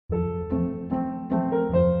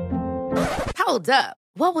Hold up.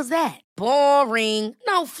 What was that? Boring.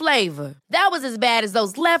 No flavor. That was as bad as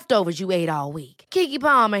those leftovers you ate all week. Keke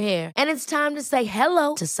Palmer here, and it's time to say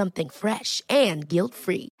hello to something fresh and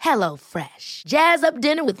guilt-free. Hello Fresh. Jazz up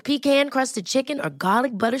dinner with pecan-crusted chicken or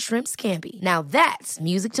garlic butter shrimp scampi. Now that's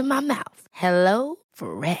music to my mouth. Hello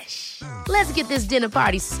Fresh. Let's get this dinner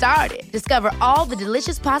party started. Discover all the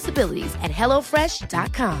delicious possibilities at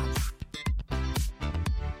hellofresh.com.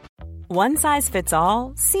 One size fits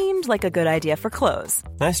all seemed like a good idea for clothes.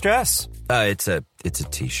 Nice dress. It's a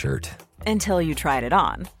t-shirt. Until you tried it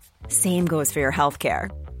on. Same goes for your healthcare.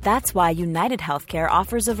 That's why United Healthcare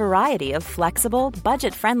offers a variety of flexible,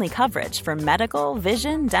 budget-friendly coverage for medical,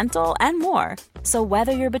 vision, dental, and more. So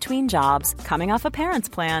whether you're between jobs, coming off a parent's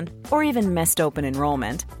plan, or even missed open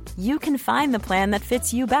enrollment, you can find the plan that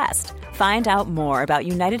fits you best. Find out more about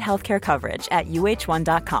United Healthcare coverage at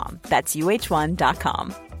uh1.com. That's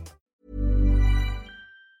uh1.com.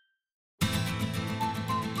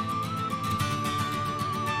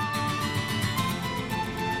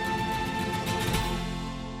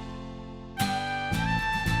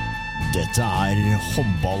 Dette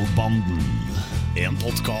Håndballbanden, en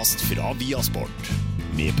podcast fra Viasport,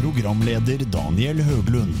 med programleder Daniel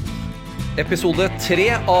Høglund. Episode 3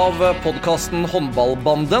 av podcasten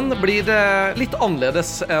Håndballbanden blir litt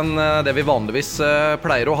annerledes enn det vi vanligvis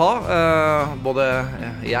pleier å ha. Både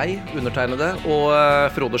jeg, undertegnede, og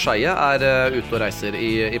Frode Skeie ute og reiser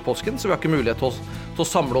i påsken, så vi har ikke mulighet til å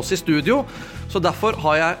samle oss i studio. Så derfor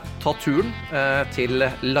har jeg tatt turen til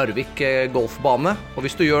Larvik golfbane. Og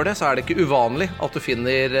hvis du gjør det, så det ikke uvanlig at du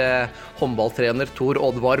finner håndballtrener Tor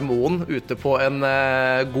Oddvar Moen ute på en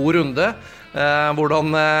god runde.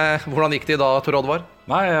 Hvordan gikk det i dag, Tor Oddvar?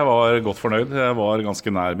 Nei, jeg var godt fornøyd. Jeg var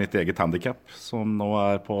ganske nær mitt eget handicap, som nå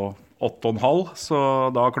på 8,5, så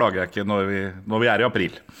da klager jeg ikke når vi i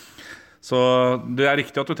april. Så det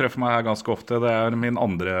riktig at du treffer meg her ganske ofte. Det min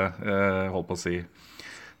andre, holdt på å si,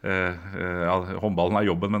 håndballen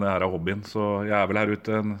jobben, men det her hobbyen. Så jeg vel her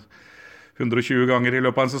ute 120 ganger i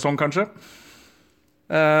løpet av en sesong, kanskje.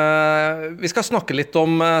 Vi skal snakke litt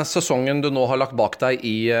om sesongen du nå har lagt bak deg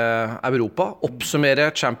i Europa. Oppsummere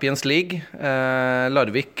Champions League.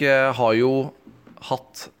 Larvik har jo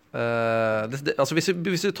hatt altså hvis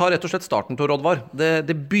vi tar rett og slett starten til Oddvar,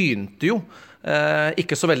 det begynte jo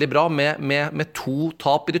ikke så veldig bra med 2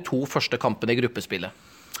 tap i de 2 første kampene i gruppespillet.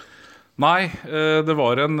 Nei, det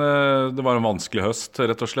var en vanskelig høst,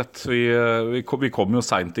 rett og slett. Vi kom jo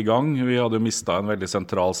sent i gang. Vi hadde jo mistet en veldig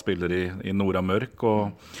sentral spiller i Nora Mørk,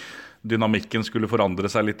 og dynamikken skulle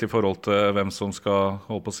forandre seg litt i forhold til hvem som skal,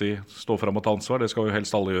 holdt på å si, stå frem og ta ansvar. Det skal jo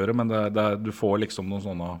helst alle gjøre, men du får liksom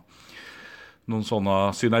noen sånne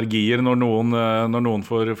synergier når noen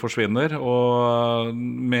forsvinner. Og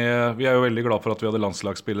vi jo veldig glad for at vi hadde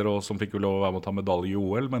landslagsspillere som fikk jo lov å være med å ta medalje i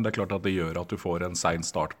OL, men det klart at det gjør at du får en sen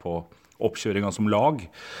start på oppkjøringen som lag.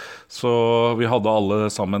 Så vi hadde alle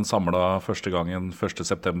sammen samlet første gangen 1.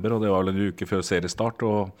 september, og det var vel en uke før seriestart,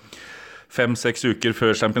 og 5-6 uker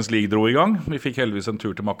før Champions League dro i gang. Vi fikk heldigvis en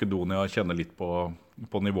tur til Makedonia og kjenne litt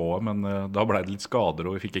på nivået, men da ble det litt skader,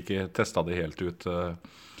 og vi fikk ikke testet det helt ut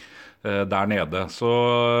der nede. Så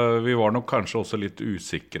vi var nok kanskje også litt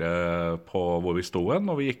usikre på hvor vi stod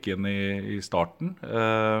når vi gikk inn i starten.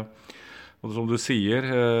 Og som du sier,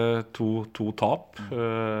 to tap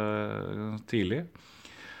tidlig.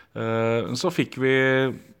 Så fikk vi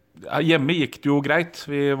hjemme gikk det jo greit.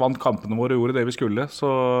 Vi vant kampene våre og gjorde det vi skulle.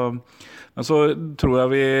 Men så tror jeg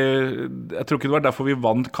tror ikke det var derfor vi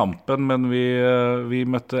vant kampen, men vi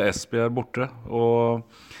møtte Esbjerg borte, og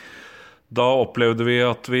da opplevde vi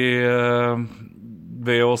at vi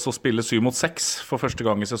ved å spille 7-6 for første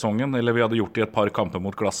gang i sesongen, eller vi hadde gjort det i et par kamper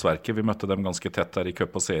mot Glassverket. Vi møtte dem ganske tett der i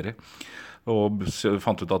cup og serie, og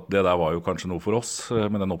fant ut at det der var jo kanskje noe for oss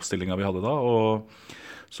med den oppstillingen vi hadde da, og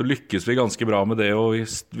så lykkes vi ganske bra med det, og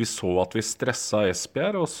vi så at vi stresset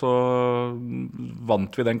Esbjerg, og så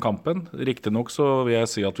vant vi den kampen. Riktig nok så vil jeg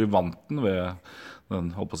si at vi vant den ved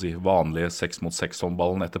den vanlige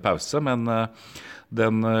 6-mot-6-håndballen etter pause, men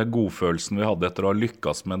den godfølelsen vi hadde etter å ha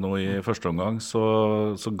lykkes med noe i første omgang,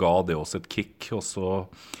 så ga det oss et kick, og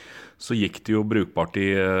så gikk det jo brukbart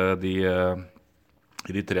i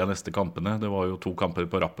de 3 neste kampene. Det var jo 2 kamper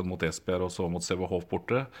på rappen mot Esbjerg og så mot CVH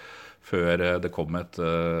borte, før det kom et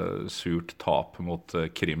surt tap mot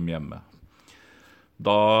Krim hjemme.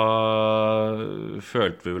 Da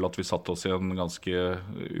følte vi vel at vi satt oss i en ganske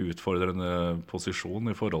utfordrende posisjon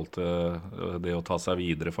i forhold til det å ta seg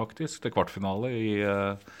videre faktisk, til kvartfinale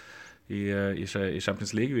i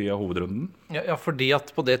Champions League via hovedrunden. Ja, fordi at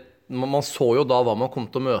på det man så jo da hva man kom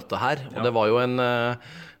til å møte her, og det var jo en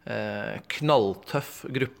knalltøff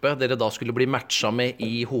gruppe dere da skulle bli matchet med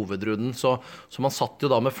I hovedrunden, så man satt jo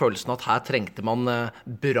da med følelsen at her trengte man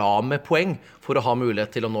bra med poeng for å ha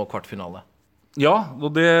mulighet til å nå kvartfinale. Ja,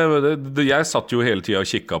 og jeg satt jo hele tiden og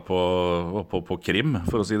kikket på Krim,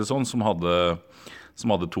 for å si det sånn, som hadde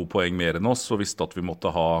 2 poeng mer enn oss, og visste at vi måtte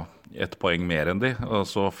ha 1 poeng mer enn de. Og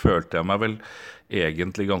så følte jeg meg vel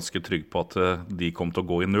egentlig ganske trygg på at de kom til å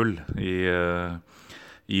gå I 0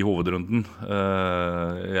 I hovedrunden.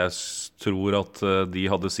 Jeg tror at de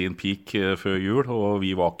hadde sin peak før jul, og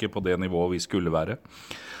vi var ikke på det nivået vi skulle være.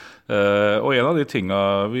 Og en av de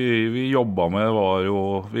tingene vi jobbet med var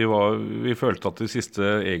jo, vi følte at de siste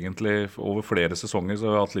egentlig over flere sesonger så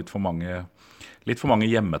har vi hatt litt for mange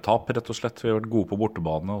hjemmetap, rett og slett. Vi har vært gode på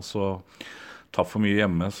bortebane, og så tatt for mye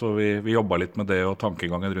hjemme, så vi jobbet litt med det og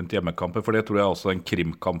tankegangen rundt hjemmekamper, for det tror jeg også den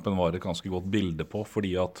Krim-kampen var et ganske godt bilde på,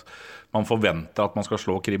 fordi at man forventer at man skal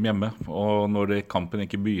slå Krim hjemme, og når kampen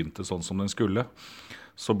ikke begynte sånn som den skulle,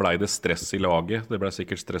 så ble det stress I laget. Det ble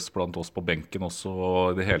sikkert stress blant oss på benken også,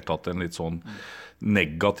 og I det hele tatt en litt sånn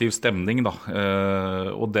negativ stemning da.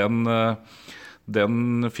 Og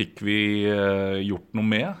den fikk vi gjort noe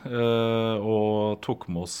med, og tok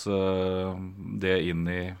med oss det inn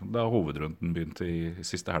I da hovedrunden begynte I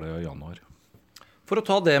siste helg I januar. For å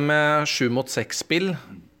ta det med 7-mot-6-spill,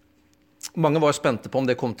 mange var spente på om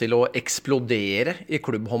det kom til å eksplodere I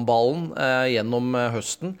klubbhåndballen gjennom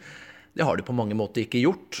høsten. Det har de på mange måter ikke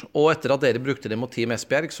gjort, og etter at dere brukte det mot Team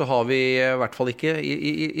Esbjerg, så har vi I hvert fall ikke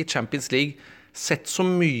I Champions League sett så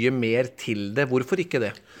mye mer til det. Hvorfor ikke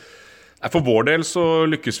det? For vår del så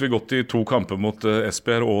lykkes vi godt I 2 kamper mot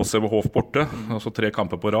Esbjerg og CVH borte, altså 3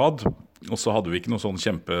 kamper på rad, og så hadde vi ikke noe sånn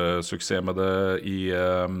kjempesuksess med det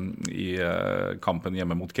I kampen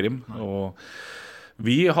hjemme mot Krim, og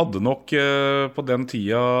vi hadde nok på den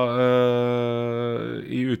tida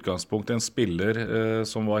I utgangspunktet en spiller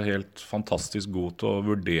som var helt fantastisk god til å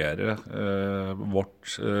vurdere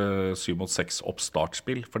vårt 7-mot-6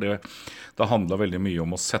 oppstartspill, for det handlet veldig mye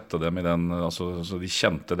om å sette dem I den, altså, så de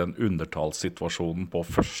kjente den undertalssituasjonen på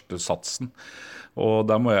første satsen. Og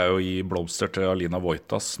der må jeg jo gi blomster til Alina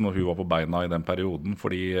Vojtas når hun var på beina I den perioden,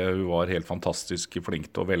 fordi hun var helt fantastisk flink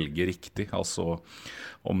til å velge riktig, altså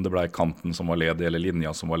om det ble kanten som var ledig eller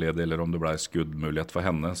linja som var ledig, eller om det ble skuddmulighet for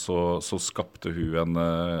henne, så skapte hun en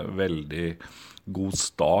veldig god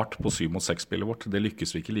start på 7-mot-6-spillet vårt. Det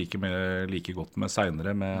lykkes vi ikke like godt med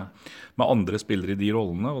senere med andre spillere I de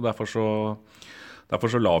rollene, og derfor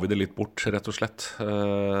så la vi det litt bort, rett og slett.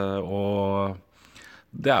 Og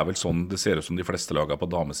det vel sånn det ser ut som de fleste lagene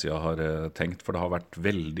på damesida har tenkt, for det har vært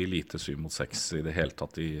veldig lite 7-mot-6 I det hele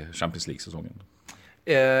tatt I Champions League-sesongen.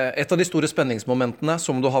 Et av de store spenningsmomentene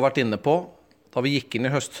som du har vært inne på da vi gikk inn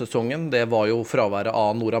I høstsesongen, det var jo fraværet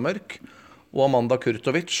av Nora Mørk og Amanda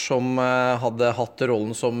Kurtovic, som hadde hatt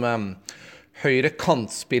rollen som høyre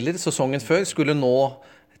kantspiller sesongen før, skulle nå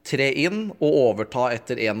tre inn og overta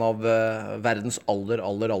etter en av verdens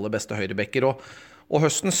aller beste høyrebekker. Og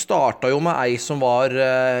høsten startet jo med ei som var,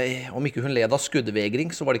 om ikke hun led av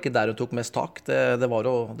skuddvegring, så var det ikke der hun tok mest tak. Det var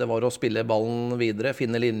å spille ballen videre,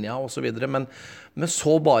 finne linja og så videre, men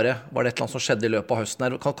så bare var det et eller annet som skjedde I løpet av høsten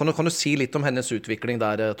her. Kan du si litt om hennes utvikling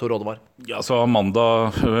der, Tor Oddvar? Ja, så Amanda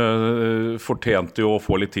fortjente jo å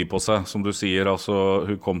få litt tid på seg, som du sier. Altså,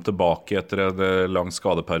 hun kom tilbake etter en lang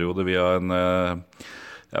skadeperiode via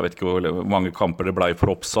jeg vet ikke hvor mange kamper det ble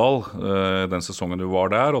for Oppsal den sesongen du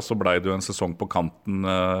var der, og så ble det jo en sesong på kanten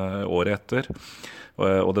året etter.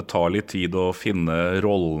 Og det tar litt tid å finne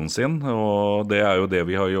rollen sin, og det jo det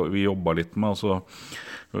vi jobbet litt med, altså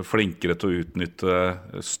flinkere til å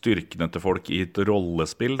utnytte styrkene til folk I et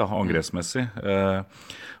rollespill, da, angrepsmessig.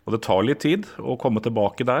 Og det tar litt tid å komme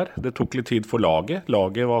tilbake der. Det tok litt tid for laget.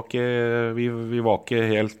 Laget var ikke, vi var ikke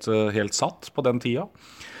helt satt på den tida.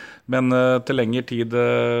 Men til lengre tid,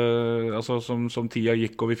 altså som tida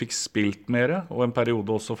gikk og vi fikk spilt mer, og en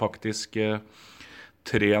periode også faktisk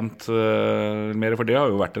trent mer, for det har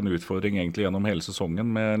jo vært en utfordring egentlig gjennom hele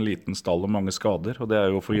sesongen med en liten stall og mange skader, og det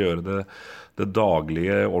jo for å gjøre det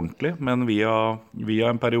daglige ordentlig, men via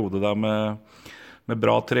en periode der med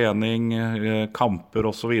bra trening, kamper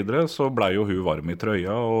og så videre, så ble jo hun varm I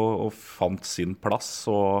trøya og fant sin plass,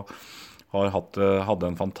 og hadde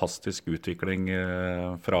en fantastisk utvikling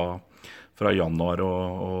fra januar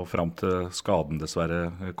og frem til skaden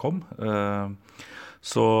dessverre kom.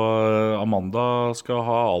 Så Amanda skal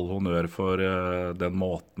ha all honnør for den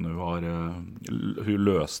måten hun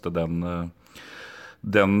løste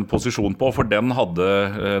den posisjonen på, for den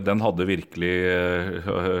hadde virkelig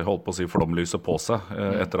holdt på å si flomlyset på seg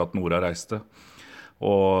etter at Nora reiste.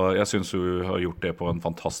 Og jeg synes hun har gjort det på en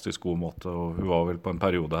fantastisk god måte, og hun var vel på en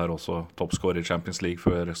periode her også toppscorer i Champions League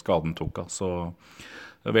før skaden tok av. Så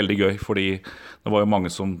det veldig gøy, fordi det var jo mange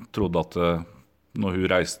som trodde at når hun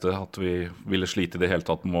reiste, at vi ville slite i det hele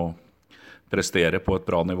tatt med å prestere på et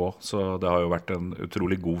bra nivå. Så det har jo vært en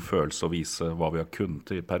utrolig god følelse å vise hva vi har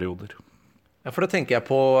kunnet i perioder. Ja, for det tenker jeg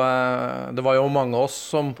på, det var jo mange av oss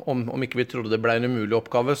som, om ikke vi trodde det ble en umulig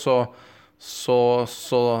oppgave, så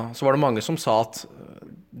var det mange som sa at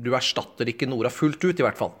du erstatter ikke Nora fullt ut i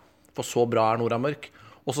hvert fall, for så bra Nora Mørk.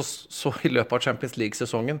 Og så i løpet av Champions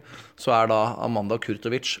League-sesongen så da Amanda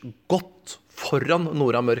Kurtovic godt foran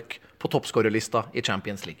Nora Mørk på toppskårerlista i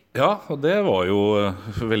Champions League. Ja, og det var jo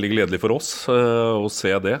veldig gledelig for oss å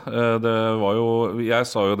se det. Det var jo, jeg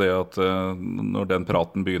sa jo det at når den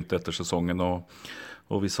praten begynte etter sesongen,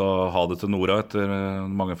 og vi sa ha det til Nora etter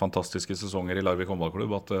mange fantastiske sesonger i Larvik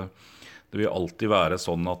håndballklubb, at det vil alltid være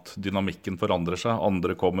sånn at dynamikken forandrer seg.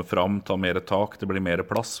 Andre kommer fram, tar mer tak, det blir mer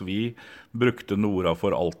plass. Vi brukte Nora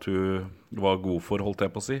for alt hun var god for, holdt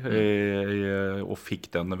jeg på å si, og fikk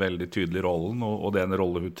den veldig tydelige rollen, og den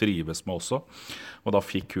rollen hun trives med også. Og da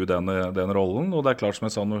fikk hun den rollen, og det klart som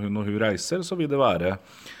jeg sa, når hun reiser, så vil det være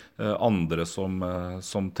andre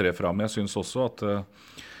som trer fram. Jeg synes også at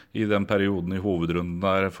i den perioden i hovedrunden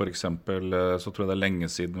der, for eksempel, så tror jeg det lenge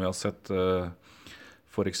siden vi har sett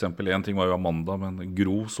for eksempel, en ting var jo Amanda, men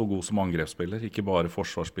Gro så god som angrepsspiller, ikke bare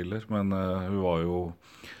forsvarsspiller, men hun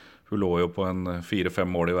lå jo på en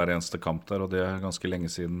 4-5 mål i hver eneste kamp der, og det ganske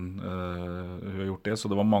lenge siden hun har gjort det,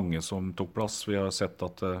 så det var mange som tok plass. Vi har sett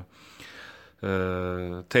at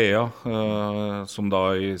Thea, som da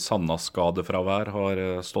i Sannas skadefravær har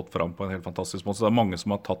stått fram på en helt fantastisk måte, så det mange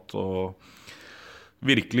som har tatt og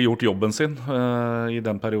virkelig gjort jobben sin i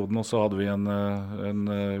den perioden, og så hadde vi en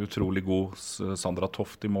utrolig god Sandra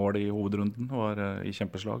Toft i mål i hovedrunden, var i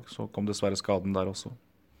kjempeslag, så kom dessverre skaden der også.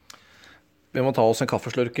 Vi må ta oss en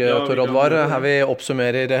kaffeslurk, Tor Oddvar, her vi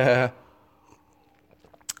oppsummerer,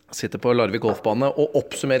 sitter på Larvik golfbane og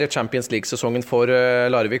oppsummerer Champions League-sesongen for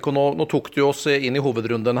Larvik, og nå tok du oss inn i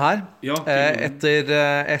hovedrunden her, etter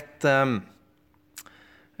et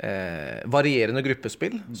varierende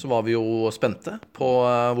gruppespill, så var vi jo spente på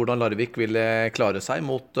hvordan Larvik ville klare seg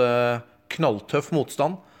mot knalltøff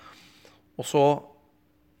motstand. Og så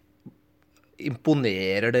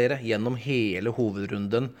imponerer dere gjennom hele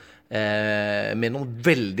hovedrunden med noen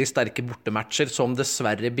veldig sterke bortematcher som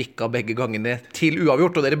dessverre bikka begge gangene til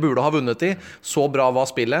uavgjort, og dere burde ha vunnet i. Så bra var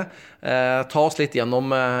spillet. Ta oss litt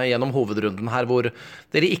gjennom hovedrunden her, hvor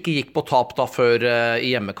dere ikke gikk på tap da før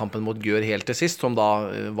i hjemmekampen mot Gjør helt til sist, som da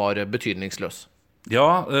var betydningsløs.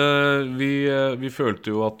 Ja, vi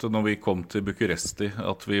følte jo at når vi kom til Bucuresti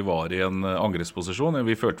at vi var i en angrepsposisjon.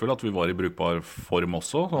 Vi følte vel at vi var i brukbar form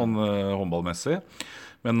også, sånn håndballmessig.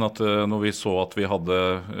 Men at når vi så at vi hadde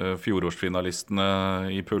fjorårsfinalistene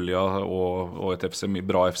i Pulja og et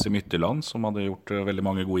bra FC Midtjylland som hadde gjort veldig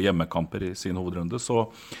mange gode hjemmekamper i sin hovedrunde, så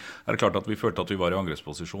det klart at vi følte at vi var i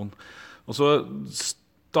angrepsposisjon. Og så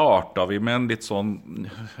startet vi med en litt sånn,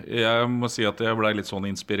 jeg må si at jeg ble litt sånn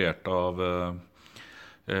inspirert av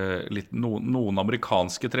noen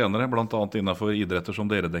amerikanske trenere, blant annet innenfor idretter som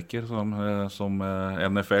dere dekker, som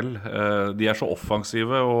NFL. De så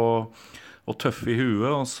offensive og tøffe i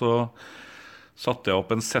huet, og så satte jeg opp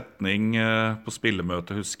en setning på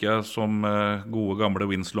spillemøtet, husker jeg, som gode gamle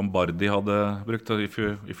Vince Lombardi hadde brukt.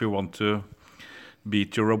 If you want to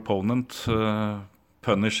beat your opponent,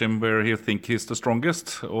 punish him where you think he's the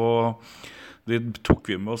strongest. Og det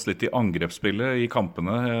tok vi med oss litt i angrepsspillet i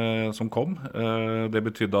kampene som kom. Det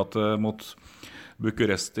betydde at mot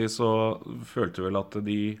Bucuresti så følte vi vel at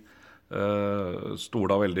de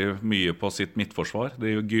stola veldig mye på sitt midtforsvar.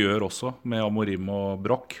 Det gjør også med Amorim og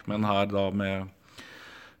Brock, men her da med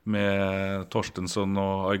Torstensson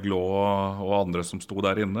og Aiglo og andre som sto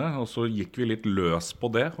der inne, og så gikk vi litt løs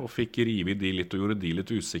på det og fikk rive de litt og gjorde de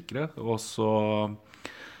litt usikre,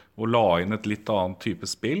 og la inn et litt annet type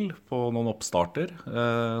spill på noen oppstarter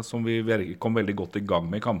som vi kom veldig godt i gang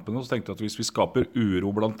med i kampene, og så tenkte jeg at hvis vi skaper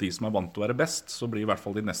uro blant de som vant til å være best, så blir i hvert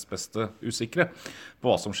fall de nest beste usikre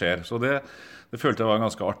på hva som skjer. Så det følte jeg var en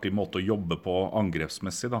ganske artig måte å jobbe på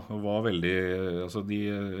angrepsmessig da. Det var veldig, altså de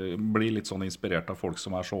blir litt sånn inspirert av folk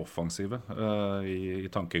som så offensive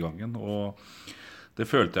i tankegangen, og det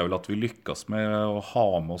følte jeg vel at vi lykkes med å ha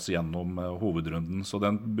med oss gjennom hovedrunden. Så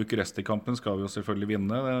den Bucuresti-kampen skal vi jo selvfølgelig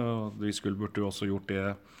vinne. Vi burde jo også gjort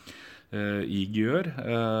det i Gjør.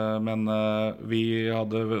 Men vi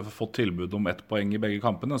hadde fått tilbud om 1 poeng i begge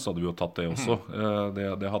kampene, så hadde vi jo tatt det også.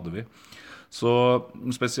 Det hadde vi. Så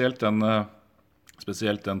spesielt den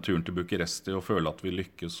spesielt den turen til Bucuresti og føle at vi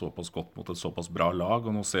lykkes såpass godt mot et såpass bra lag,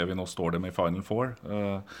 og nå ser vi, nå står de i Final Four,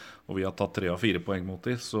 og vi har tatt 3 av 4 poeng mot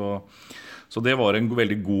dem, så det var en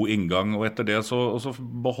veldig god inngang, og etter det så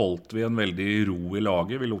beholdt vi en veldig ro i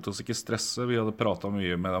laget, vi lot oss ikke stresse, vi hadde pratet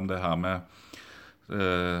mye med om det her med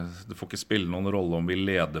det får ikke spille noen rolle om vi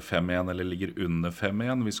leder 5-1 eller ligger under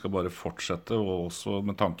 5-1. Vi skal bare fortsette, og også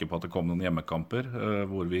med tanke på at det kom noen hjemmekamper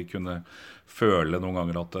hvor vi kunne føle noen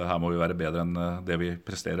ganger at her må vi være bedre enn det vi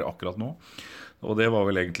presterer akkurat nå. Og det var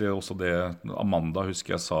vel egentlig også det Amanda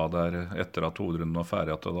husker jeg sa der etter at hovedrunden var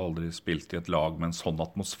ferdig, at du hadde aldri spilt i et lag med en sånn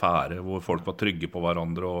atmosfære hvor folk var trygge på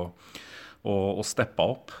hverandre og steppa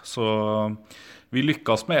opp. Så vi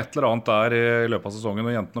lykkes med et eller annet der i løpet av sesongen,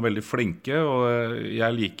 og jentene er veldig flinke, og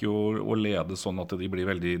jeg liker jo å lede sånn at de blir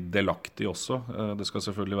veldig delaktige også. Det skal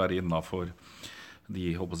selvfølgelig være innenfor de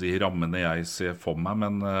rammene jeg ser for meg,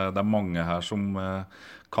 men det er mange her som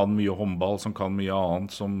kan mye håndball, som kan mye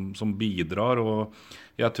annet, som bidrar, og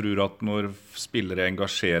jeg tror at når spillere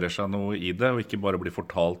engasjerer seg noe i det, og ikke bare blir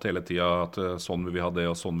fortalt hele tiden at sånn vil vi ha det,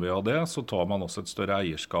 og sånn vil vi ha det, så tar man også et større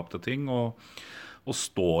eierskap til ting, og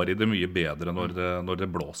står i det mye bedre når det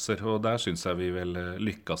blåser, og der synes jeg vi vel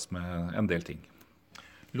lykkes med en del ting.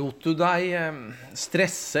 Lot du deg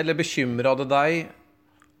stresse eller bekymre det deg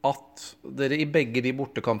at dere i begge de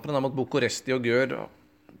bortekampene mot Bucuresti og Gør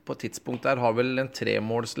på et tidspunkt der har vel en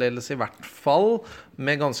 3-målsledelse i hvert fall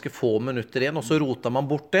med ganske få minutter igjen, og så rota man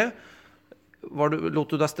bort det? Lot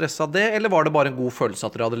du deg stresse av det, eller var det bare en god følelse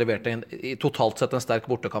at dere hadde levert totalt sett en sterk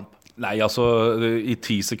bortekamp? Nei, altså i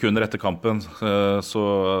 10 sekunder etter kampen så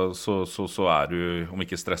du, om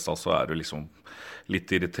ikke stresset, så du liksom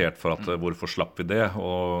litt irritert for at hvorfor slapp vi det,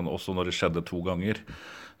 og også når det skjedde 2 ganger.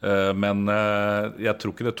 Men jeg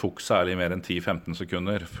tror ikke det tok særlig mer enn 10-15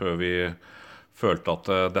 sekunder før vi følte at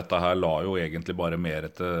dette her la jo egentlig bare mer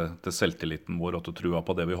til selvtilliten vår og til trua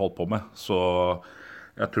på det vi holdt på med. Så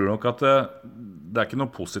jeg tror nok at det ikke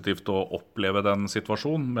noe positivt å oppleve den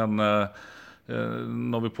situasjonen, men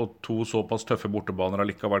når vi på 2 såpass tøffe bortebaner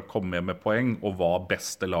allikevel kom med poeng og var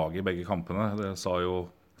beste lag i begge kampene, det sa jo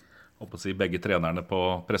begge trenerne på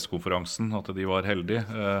pressekonferansen at de var heldige,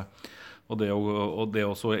 og det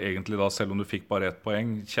også egentlig da, selv om du fikk bare 1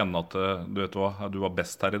 poeng, kjenne at du vet hva, du var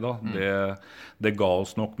best her i dag, det ga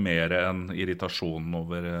oss nok mer enn irritasjonen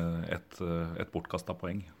over et bortkastet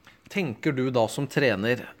poeng. Tenker du da som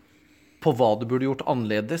trener på hva du burde gjort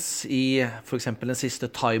annerledes i for eksempel den siste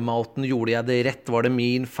timeouten? Gjorde jeg det rett? Var det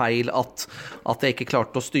min feil at jeg ikke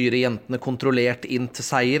klarte å styre jentene kontrollert inn til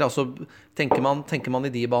seier? Altså, tenker man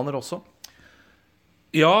i de baner også?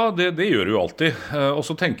 Ja, det gjør du jo alltid. Og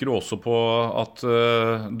så tenker du også på at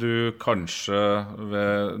du kanskje,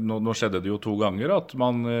 nå skjedde det jo 2 ganger, at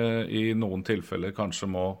man i noen tilfeller kanskje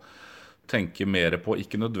må tenke mer på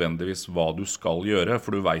ikke nødvendigvis hva du skal gjøre,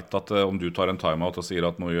 for du vet at om du tar en timeout og sier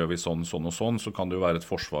at nå gjør vi sånn og sånn, så kan det jo være et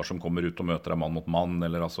forsvar som kommer ut og møter deg mann mot mann,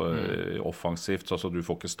 eller altså offensivt, så du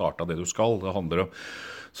får ikke startet det du skal, det handler om.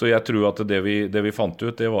 Så jeg tror at det vi fant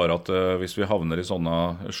ut, det var at hvis vi havner i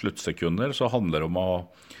sånne sluttsekunder, så handler det om å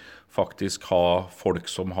faktisk ha folk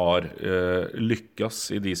som har lykkes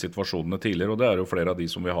i de situasjonene tidligere, og det jo flere av de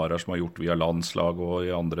som vi har her som har gjort via landslag og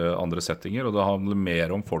i andre settinger, og det handler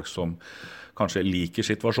mer om folk som kanskje liker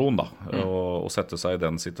situasjonen da, og sette seg i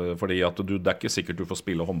den situasjonen, fordi at det ikke sikkert du får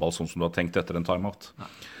spille håndball sånn som du har tenkt etter en timeout.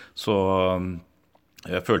 Så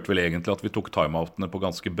jeg følte vel egentlig at vi tok timeoutene på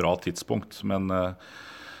ganske bra tidspunkt, men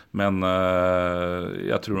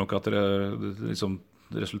jeg tror nok at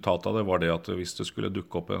resultatet av det var det at hvis det skulle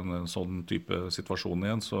dukke opp en sånn type situasjon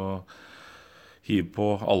igjen, så hiv på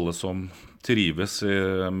alle som trives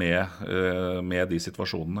med de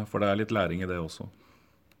situasjonene, for det litt læring i det også.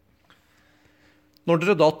 Når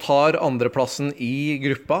dere da tar andreplassen i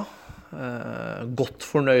gruppa, godt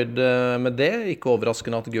fornøyd med det, ikke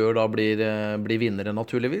overraskende at Gør da blir vinnere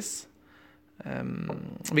naturligvis.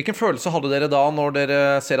 Hvilken følelse hadde dere da når dere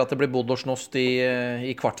ser at det blir Budućnost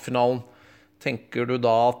i kvartfinalen? Tenker du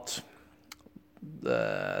da at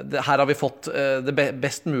her har vi fått det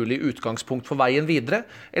best mulige utgangspunkt for veien videre,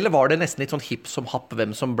 eller var det nesten litt sånn hipp som happ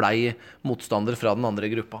hvem som ble motstander fra den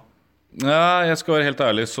andre gruppa? Ja, jeg skal være helt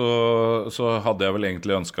ærlig, så hadde jeg vel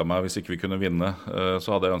egentlig ønsket meg, hvis ikke vi kunne vinne,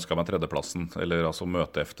 så hadde jeg ønsket meg 3.-plassen, eller altså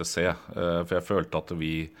møte FTC, for jeg følte at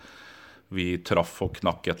vi traff og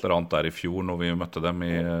knakk et eller annet der i fjor når vi møtte dem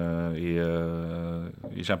i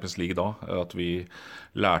Champions League da, at vi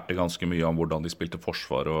lærte ganske mye om hvordan de spilte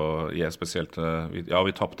forsvar, og jeg spesielt, ja,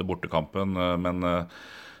 vi tappte bortekampen, men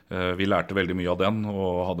vi lærte veldig mye av den,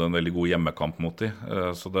 og hadde en veldig god hjemmekamp mot dem.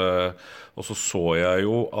 Og så jeg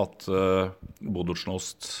jo at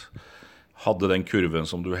Budućnost hadde den kurven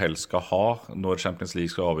som du helst skal ha når Champions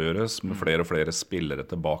League skal avgjøres, med flere og flere spillere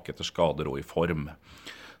tilbake etter skader og i form.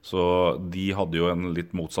 Så de hadde jo en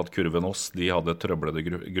litt motsatt kurve enn oss. De hadde trøblede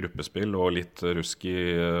gruppespill og litt rusk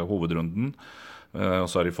i hovedrunden. Og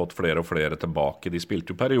så har de fått flere og flere tilbake. De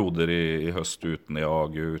spilte jo perioder i høst uten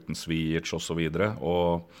Iago, uten Svijic og så videre.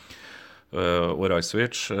 Og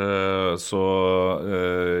Rajcevic. Så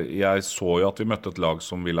jeg så jo at vi møtte et lag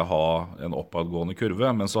som ville ha en oppadgående kurve,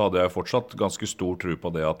 men så hadde jeg fortsatt ganske stor tro på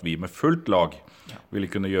det at vi med fullt lag ville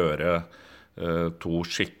kunne gjøre to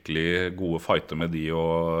skikkelig gode fighter med de,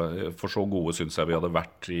 og for så gode synes jeg vi hadde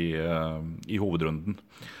vært i hovedrunden.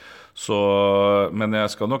 Så, men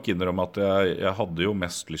jeg skal nok innrømme at jeg hadde jo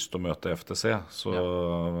mest lyst til å møte FTC, så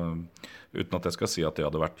uten at jeg skal si at det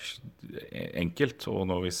hadde vært enkelt, og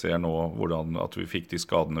når vi ser nå hvordan at vi fikk de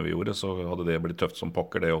skadene vi gjorde, så hadde det blitt tøft som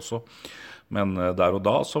pokker det også. Men der og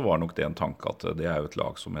da så var nok det en tanke at det jo et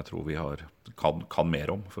lag som jeg tror vi kan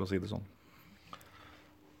mer om, for å si det sånn.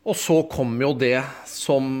 Og så kommer jo det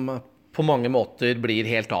som på mange måter blir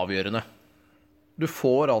helt avgjørende. Du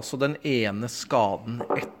får altså den ene skaden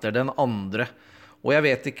etter den andre. Og jeg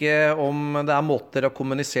vet ikke om det måter å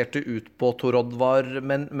kommunisere det ut på, Tor Oddvar,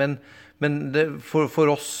 men for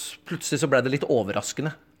oss plutselig så ble det litt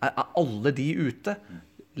overraskende. Alle de ute?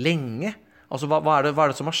 Lenge? Altså, hva er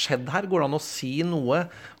det som har skjedd her? Går det an å si noe?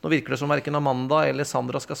 Nå virker det som hverken Amanda eller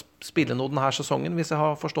Sandra skal spille noe denne sesongen, hvis jeg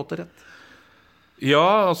har forstått det rett.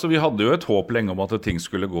 Ja, altså vi hadde jo et håp lenge om at ting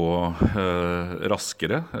skulle gå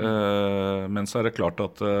raskere, men så det klart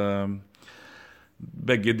at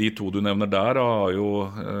begge de to du nevner der har jo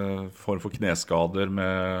form for kneskader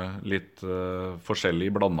med litt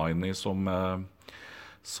forskjellig blandet inn i som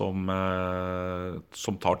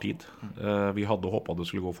tar tid. Vi hadde håpet at det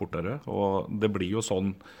skulle gå fortere, og det blir jo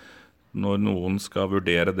sånn når noen skal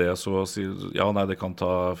vurdere det, så sier ja, nei, det kan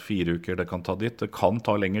ta 4 uker, det kan ta dit. Det kan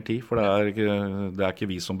ta lengre tid, for det er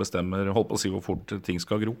ikke vi som bestemmer, holdt på å si hvor fort ting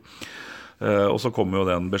skal gro. Og så kommer jo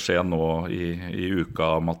den beskjeden nå i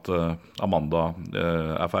uka om at Amanda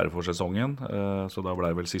ferdig for sesongen. Så da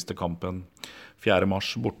ble vel siste kampen 4.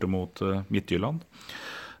 mars borte mot Midtjylland.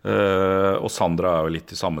 Og Sandra jo litt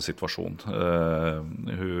i samme situasjon.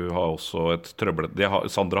 Hun har også et trøbbel.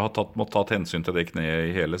 Sandra har måttet ta hensyn til det kneet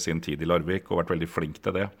i hele sin tid i Larvik og vært veldig flink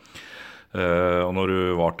til det. Og når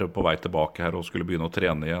hun var på vei tilbake her og skulle begynne å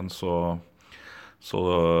trene igjen, så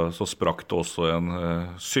sprakk det også en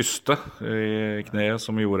syste i kneet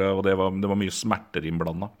som gjorde, og det var mye smerter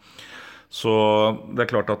innblandet. Så det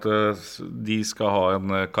klart at de skal ha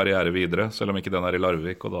en karriere videre, selv om ikke den i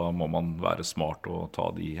Larvik, og da må man være smart og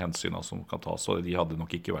ta de hensynene som kan tas. Så de hadde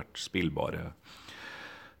nok ikke vært spillbare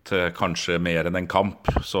til kanskje mer enn en kamp,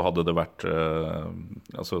 så hadde det vært,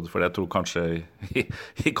 for jeg tror kanskje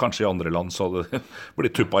i andre land så hadde det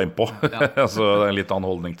blitt tuppa innpå. Altså det en litt annen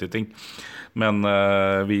holdning til ting. Men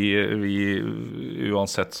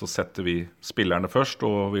uansett så setter vi spillerne først,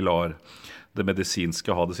 og vi lar det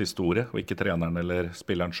medisinske ha det siste ordet, og ikke treneren eller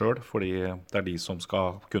spilleren selv, fordi det de som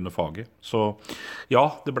skal kunne faget. Så ja,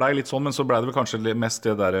 det ble litt sånn, men så ble det vel kanskje mest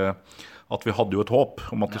det der at vi hadde jo et håp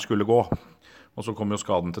om at det skulle gå. Og så kom jo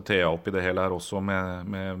skaden til Thea opp i det hele her også,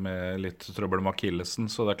 med litt trøbbel med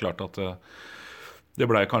akillesen, så det klart at det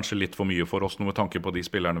ble kanskje litt for mye for oss, med tanke på de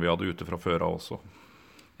spillerne vi hadde ute fra før av også.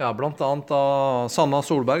 Ja, blant annet av Sanna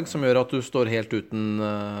Solberg, som gjør at du står helt uten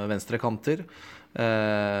venstre kanter.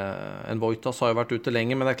 En Vojtas har jo vært ute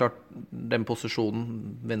lenge, men det klart den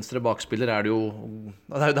posisjonen venstre bakspiller det jo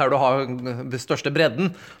der du har den største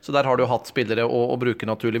bredden, så der har du jo hatt spillere å bruke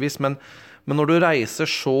naturligvis, men når du reiser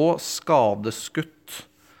så skadeskutt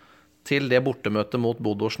til det bortemøtet mot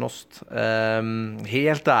Bodø/Snost,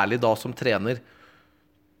 helt ærlig da som trener,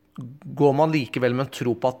 går man likevel med en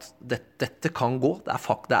tro på at dette kan gå,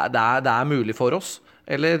 det mulig for oss?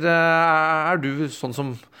 Eller du sånn som,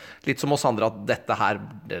 litt som oss andre, at dette her,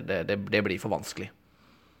 det blir for vanskelig?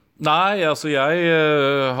 Nei, altså jeg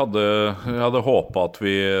hadde håpet at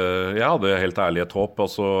jeg hadde helt ærlig et håp.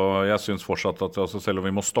 Altså, jeg synes fortsatt at selv om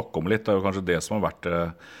vi må stokke om litt, det jo kanskje det som har vært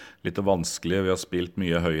litt vanskelig. Vi har spilt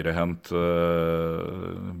mye høyrehendt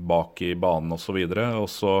bak i banen og så videre, og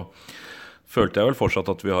så følte jeg vel fortsatt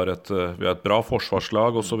at vi har et bra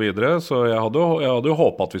forsvarslag og så videre, så jeg hadde jo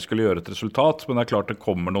håpet at vi skulle gjøre et resultat, men det klart det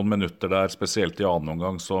kommer noen minutter der, spesielt i annen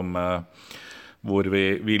omgang, hvor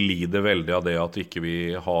vi lider veldig av det at ikke vi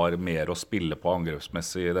har mer å spille på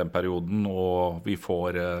angrepsmessig i den perioden, og vi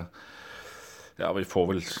får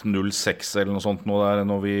vel 0-6 eller noe sånt nå der,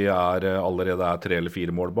 når vi allerede 3 eller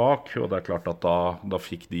 4 mål bak, og det klart at da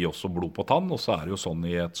fikk de også blod på tann, og så det jo sånn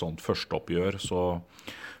i et sånt førsteoppgjør, så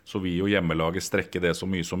Så vi og hjemmelaget strekker det så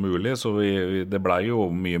mye som mulig, så det ble jo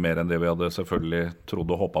mye mer enn det vi hadde selvfølgelig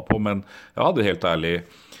trodd og håpet på, men jeg hadde helt ærlig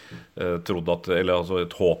trodd altså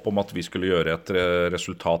et håp om at vi skulle gjøre et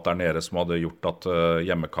resultat der nede som hadde gjort at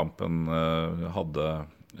hjemmekampen hadde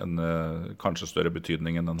en kanskje større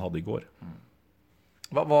betydning enn den hadde i går.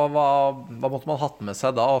 Hva måtte man hatt med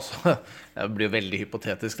seg da? Altså, det blir jo veldig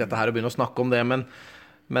hypotetisk dette her å begynne å snakke om det, men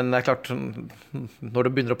det er klart, når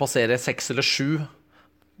det begynner å passere 6 eller 7,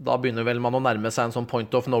 da begynner vel man å nærme seg en sånn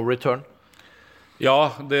point of no return.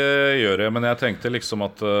 Ja, det gjør jeg, men jeg tenkte liksom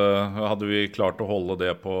at hadde vi klart å holde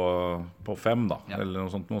det på 5 da, eller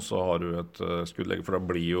noe sånt, så har du et skuddlegge, for da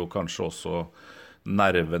blir jo kanskje også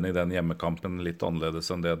nerven i den hjemmekampen litt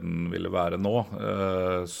annerledes enn det den ville være nå.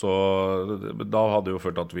 Så da hadde jeg jo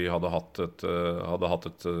følt at vi hadde hatt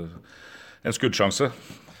en skuddsjanse.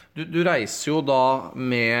 Du reiser jo da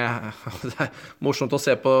med, det er morsomt å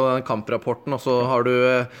se på kamprapporten, og så har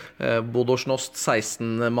du Budućnost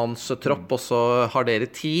 16-manns tropp, og så har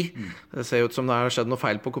dere 10. Det ser ut som det har skjedd noe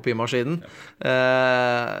feil på kopimaskinen.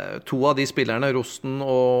 2 av de spillerne, Rosten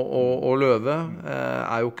og Løve,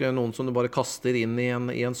 er jo ikke noen som du bare kaster inn i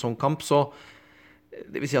en sånn kamp, så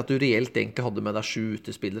det vil si at du reelt egentlig hadde med deg 7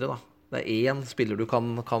 utespillere da. Det er 1 spiller du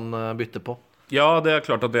kan bytte på. Ja, det er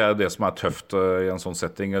klart at det er det som er tøft i en sånn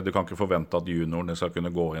setting. Du kan ikke forvente at juniorene skal kunne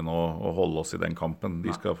gå inn og holde oss i den kampen.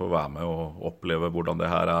 De skal få være med og oppleve hvordan det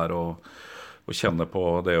her er, og kjenne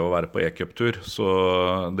på det å være på e-cup-tur. Så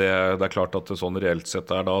det er klart at sånn reelt sett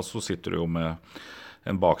der da, så sitter du jo med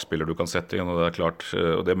en bakspiller du kan sette inn, og det er klart,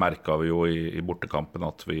 og det merket vi jo i bortekampen,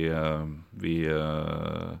 at vi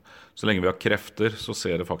så lenge vi har krefter, så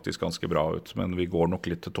ser det faktisk ganske bra ut, men vi går nok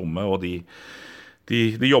litt til tomme, og de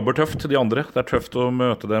jobber tøft, de andre. Det er tøft å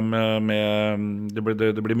møte dem det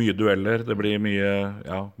blir mye dueller, det blir mye,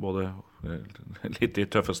 både litt i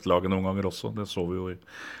tøffeste laget noen ganger også. Det så vi jo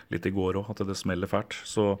litt i går også, at det smeller fælt.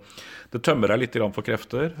 Så det tømmer deg litt grann for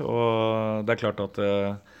krefter, og det er klart at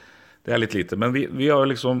det er litt lite. Men vi har jo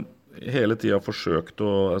liksom hele tiden forsøkt,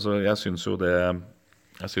 jeg synes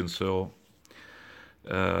jo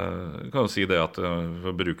jeg kan jo si det at for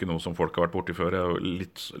å bruke noe som folk har vært borti før, jeg er jo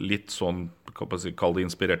litt sånn, kall det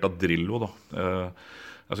inspirert av Drillo da.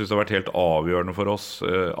 Jeg synes det har vært helt avgjørende for oss.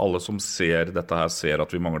 Alle som ser dette her ser at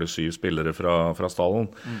vi mangler 7 spillere fra stallen,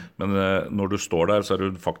 men når du står der så er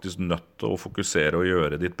du faktisk nødt til å fokusere og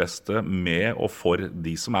gjøre ditt beste med og for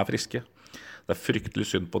de som er friske. Det er fryktelig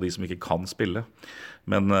synd på de som ikke kan spille,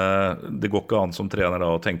 men det går ikke an som trener da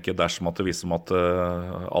å tenke dersom at det viser at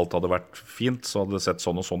alt hadde vært fint, så hadde det sett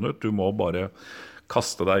sånn og sånn ut. Du må bare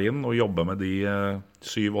kaste deg inn og jobbe med de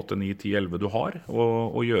 7, 8, 9, 10, 11 du har,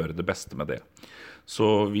 og gjøre det beste med det. Så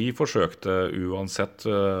vi forsøkte uansett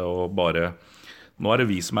å bare, nå er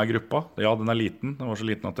det vi som er gruppa. Ja, den er liten. Den var så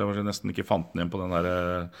liten at jeg nesten ikke fant den igjen på den der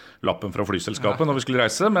lappen fra flyselskapet når vi skulle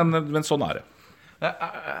reise, men sånn er det.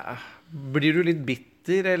 Blir du litt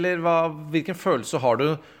bitter, eller hvilken følelse har du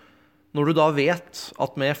når du da vet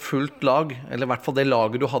at med fullt lag, eller i hvert fall det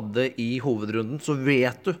laget du hadde i hovedrunden, så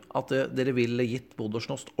vet du at dere ville gitt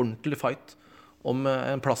Budućnost ordentlig fight om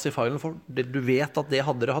en plass i Final Four? Du vet at det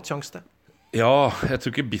hadde dere hatt sjanse til? Ja, jeg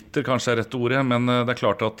tror ikke bitter kanskje er rett ordet, men det er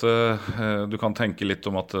klart at du kan tenke litt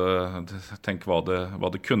om at tenk hva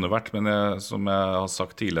det kunne vært, men som jeg har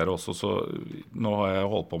sagt tidligere også, så nå har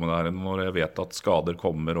jeg holdt på med det her når jeg vet at skader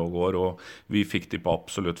kommer og går, og vi fikk de på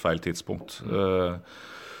absolutt feil tidspunkt.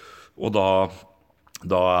 Og da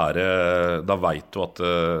vet du at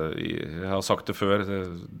jeg har sagt det før,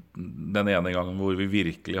 den ene gangen hvor vi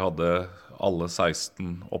virkelig hadde alle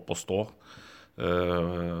 16 opp å stå,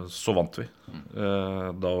 så vant vi.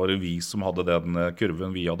 Da var det vi som hadde den kurven,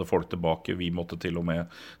 vi hadde folk tilbake, vi måtte til og med,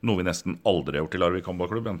 noe vi nesten aldri har gjort i Larvik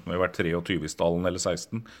håndballklubb, enten vi har vært 23 i stallen eller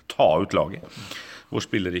 16, ta ut laget, hvor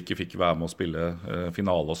spillere ikke fikk være med å spille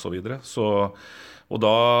finale og så videre. Og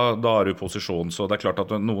da er du i posisjon, så det er klart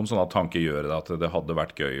at noen sånne tanker gjør det, at det hadde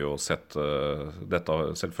vært gøy å sette dette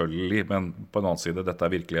selvfølgelig, men på en annen side, dette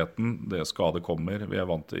er virkeligheten, det skade kommer, vi er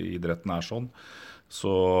vant til idretten er sånn,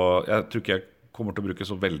 så jeg tror ikke jeg kommer til å bruke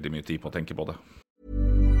så veldig mye tid på å tenke på det.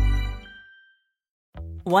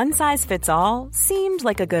 One size fits all seemed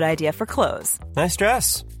like a good idea for clothes. Nice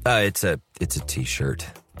dress. It's a t-shirt.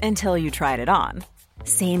 Until you tried it on.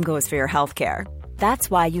 Same goes for your healthcare. That's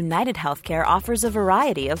why United Healthcare offers a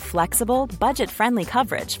variety of flexible, budget-friendly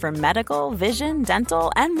coverage for medical, vision,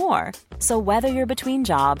 dental, and more. So whether you're between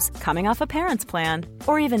jobs, coming off a parent's plan,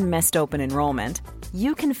 or even missed open enrollment,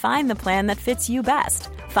 you can find the plan that fits you best.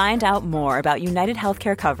 Find out more about United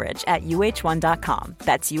Healthcare coverage at uh1.com.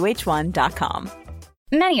 That's uh1.com.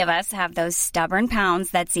 Many of us have those stubborn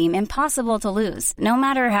pounds that seem impossible to lose, no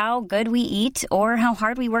matter how good we eat or how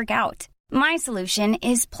hard we work out. My solution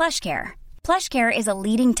is PlushCare. PlushCare is a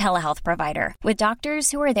leading telehealth provider with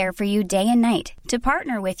doctors who are there for you day and night to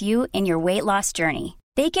partner with you in your weight loss journey.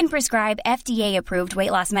 They can prescribe FDA-approved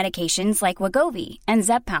weight loss medications like Wegovy and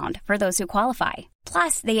Zepbound for those who qualify.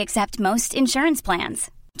 Plus, they accept most insurance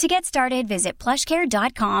plans. To get started, visit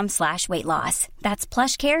plushcare.com/weightloss. That's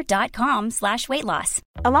plushcare.com/weightloss.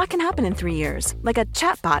 A lot can happen in 3 years, like a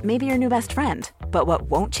chatbot may be your new best friend. But what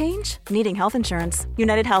won't change? Needing health insurance.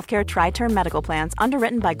 United Healthcare Tri-Term Medical Plans,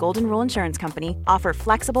 underwritten by Golden Rule Insurance Company, offer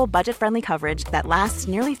flexible, budget-friendly coverage that lasts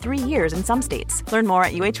nearly 3 years in some states. Learn more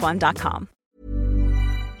at uh1.com.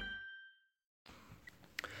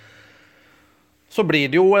 Så blir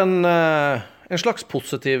det jo en slags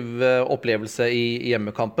positiv opplevelse i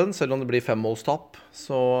hjemmekampen, selv om det blir 5-målstap,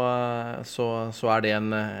 så det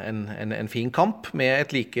en fin kamp med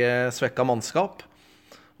et like svekket mannskap.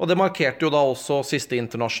 Og det markerte jo da også siste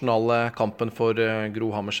internasjonale kampen for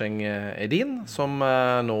Gro Hammerseng Edin, som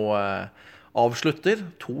nå avslutter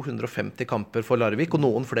 250 kamper for Larvik, og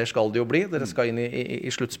noen flere skal det jo bli. Dere skal inn i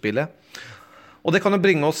sluttspillet. Og det kan jo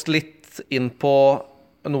bringe oss litt inn på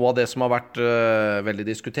noe av det som har vært veldig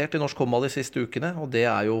diskutert i norsk håndball de siste ukene, og det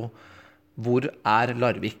jo hvor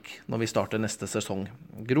Larvik når vi starter neste sesong.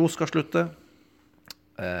 Gro skal slutte.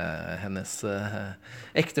 Hennes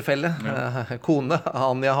ektefelle, kone,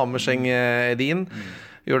 Anja Hammerseng Edin,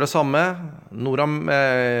 gjør det samme.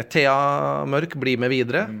 Thea Mørk blir med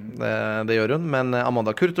videre, det gjør hun, men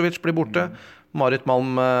Amanda Kurtovic blir borte. Marit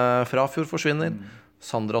Malm Frafjord forsvinner.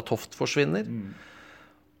 Sandra Toft forsvinner.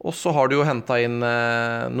 Og så har du jo hentet inn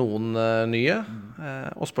noen nye,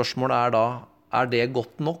 og spørsmålet da, det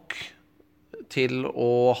godt nok til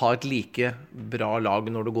å ha et like bra lag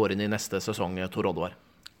når du går inn i neste sesong, Tor Oddvar?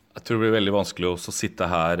 Jeg tror det blir veldig vanskelig å sitte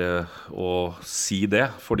her og si det,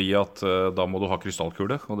 fordi at da må du ha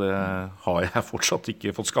krystallkule, og det har jeg fortsatt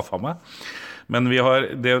ikke fått skaffet meg. Men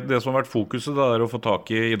det som har vært fokuset da, å få tak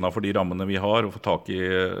i innenfor de rammene vi har, og få tak i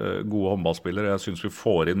gode håndballspillere. Jeg synes vi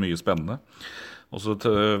får inn mye spennende. Og så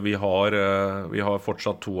vi har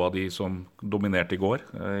fortsatt to av de som dominerte i går,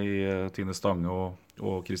 i Tine Stange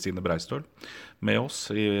og Kristine Breistøl, med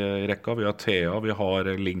oss i rekka. Vi har Thea, vi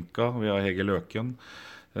har Linka, vi har Hege Løken,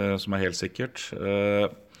 som helt sikkert.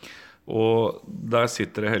 Og der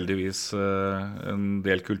sitter det heldigvis en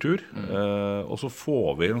del kultur. Og så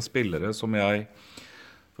får vi en spillere som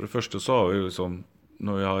for det første så har vi liksom,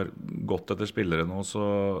 når vi har gått etter spillere nå,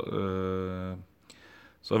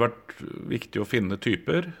 så har det vært viktig å finne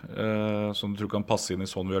typer som du tror kan passe inn i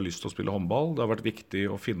sånn vi har lyst til å spille håndball. Det har vært viktig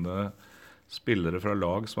å finne spillere fra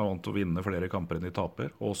lag som vant til å vinne flere kamper enn de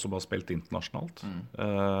taper, og som har spilt internasjonalt.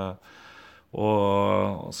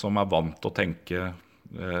 Og som vant til å tenke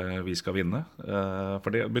vi skal vinne.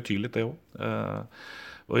 For det betyr litt det også.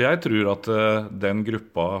 Og jeg tror at den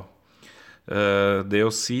gruppa, det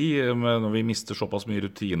å si når vi mister såpass mye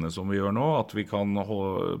rutine som vi gjør nå, at vi kan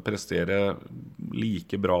prestere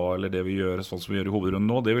like bra eller det vi gjør sånn som vi gjør i hovedrunden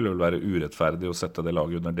nå, det vil jo være urettferdig å sette det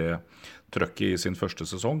laget under det trøkket i sin første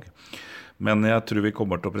sesong. Men jeg tror vi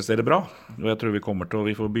kommer til å prestere bra, og jeg tror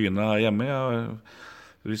vi får begynne her hjemme.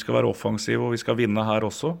 Vi skal være offensive, og vi skal vinne her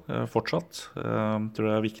også, fortsatt. Jeg tror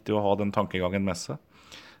det viktig å ha den tankegangen med seg.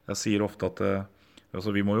 Jeg sier ofte at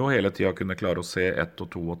vi må jo hele tiden kunne klare å se 1, 2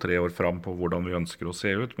 og 3 år fram på hvordan vi ønsker å se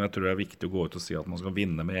ut, men jeg tror det viktig å gå ut og si at man skal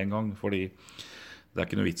vinne med en gang, fordi det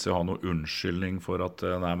ikke noe vits i å ha noe unnskyldning for at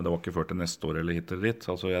nei, men det var ikke før til neste år eller hit eller dit.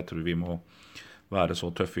 Jeg tror vi må være så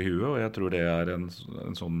tøffe i huet, og jeg tror det en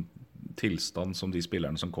sånn tilstand som de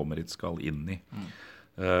spillerne som kommer hit skal inn i.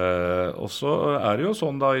 Og så det jo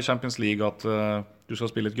sånn da i Champions League at du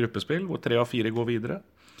skal spille et gruppespill hvor 3 av 4 går videre,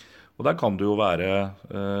 og der kan det jo være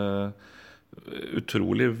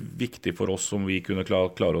utrolig viktig for oss om vi kunne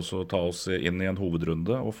klare oss å ta oss inn i en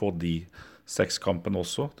hovedrunde og få de 6 kampene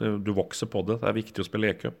også. Du vokser på det, det viktig å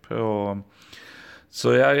spille e-cup,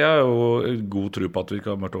 så jeg har jo god tro på at vi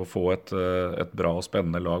kommer til å få et bra og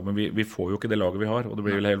spennende lag, men vi får jo ikke det laget vi har, og det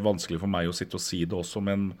blir vel helt vanskelig for meg å sitte og si det også,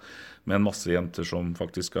 med en masse jenter som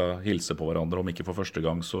faktisk skal hilse på hverandre, om ikke for første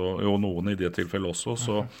gang, så jo noen i det tilfellet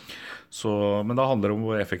også, men det handler om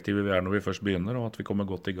hvor effektive vi når vi først begynner, og at vi kommer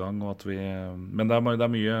godt i gang, og at men det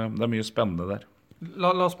mye spennende der.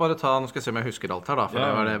 La oss bare ta, nå skal jeg se om jeg husker alt her da,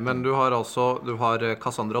 men du har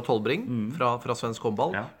Cassandra Tolbring fra Svensk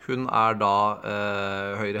håndball. Hun da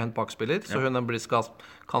høyrehendt bakspiller, så hun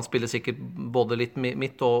kan spille sikkert både litt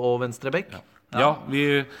midt og venstre bekk. Ja,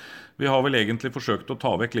 vi har vel egentlig forsøkt å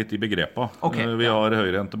ta vekk litt I begrepet. Vi har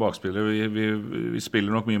høyrehendte bakspillere. Vi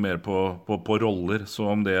spiller nok mye mer på roller, så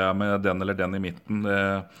om det med den eller den I midten,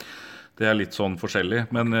 det litt sånn forskjellig.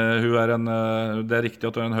 Men det riktig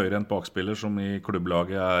at du en høyrehendt bakspiller som I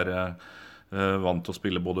klubblaget vant til å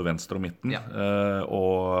spille både venstre og midten,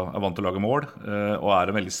 og vant til å lage mål, og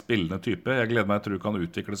en veldig spillende type. Jeg gleder meg til du kan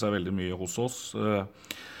utvikle seg veldig mye hos oss,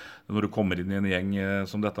 når du kommer inn I en gjeng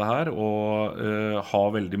som dette her, og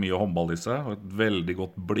har veldig mye håndball I seg, og et veldig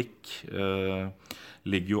godt blikk.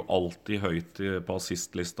 Ligger jo alltid høyt på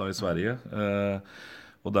assistlista I Sverige.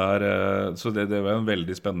 Og så det var en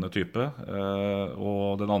veldig spennende type.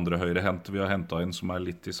 Og den andre høyrehendte vi har hentet inn, som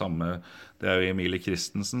litt I samme, det jo Emilie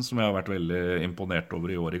Christensen, som jeg har vært veldig imponert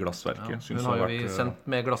over I år I Glassverket. Hun har jo vi sendt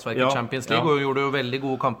med Glassverket I Champions League, og gjorde jo veldig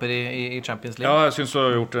gode kamper I Champions League. Ja, jeg synes hun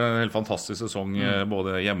har gjort en helt fantastisk sesong,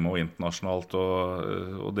 både hjemme og internasjonalt,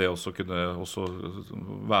 og det også kunne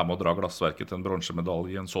være med å dra Glassverket til en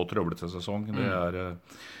bronsemedalje I en så trøblete sesong.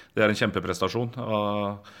 Det en kjempeprestasjon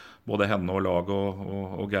av både henne og lag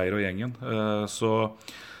og Geir og gjengen. Så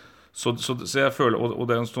jeg føler, og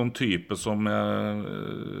det en sånn type som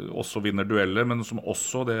også vinner dueller, men som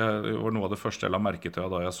også, det var noe av det første jeg la merke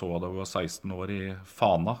til da jeg så da vi var 16 år I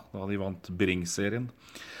Fana, da de vant Bring-serien.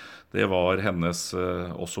 Det var hennes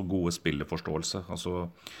også gode spilleforståelse. Altså,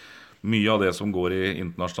 mye av det som går I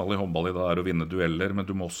internasjonal håndball I dag å vinne dueller, men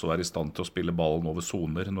du må også være I stand til å spille ballen over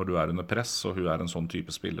zoner når du under press, og hun en sånn type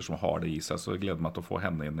spiller som har det I seg, så jeg gleder meg til å få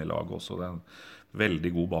henne inn I laget også. Det en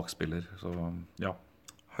veldig god bakspiller, så ja.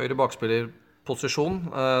 Høyre bakspillerposisjon,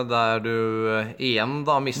 der du igjen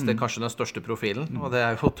da mister kanskje den største profilen, og det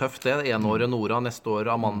jo tøft det. En år Nora, neste år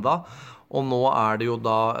Amanda, og nå det jo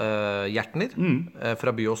da Hjertner fra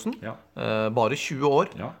Byåsen, bare 20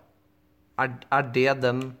 år. Det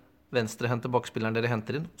den venstrehendte bakspilleren dere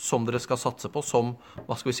henter inn, som dere skal satse på, som,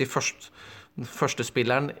 hva skal vi si, første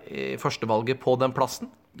spilleren, førstevalget på den plassen?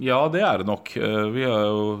 Ja, det det nok. Vi har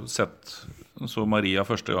jo sett så Maria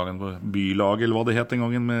første gangen på bylaget, eller hva det het en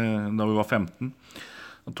gangen, da vi var 15.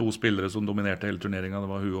 2 spillere som dominerte hele turneringen, det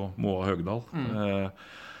var hun og Moa Høgdal.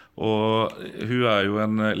 Og hun jo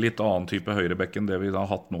en litt annen type høyrebekk enn det vi har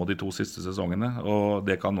hatt nå de 2 siste sesongene, og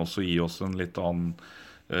det kan også gi oss en litt annen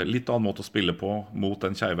måte å spille på mot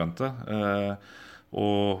den keivhendte,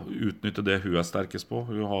 og utnytte det hun sterkest på.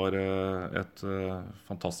 Hun har et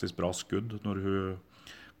fantastisk bra skudd når hun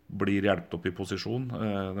blir hjulpet opp I posisjon.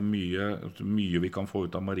 Det mye vi kan få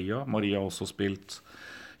ut av Maria. Maria har også spilt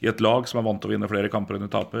I et lag som vant til å vinne flere kamper enn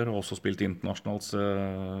hun taper, og også spilt internasjonalt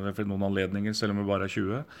for noen anledninger, selv om vi bare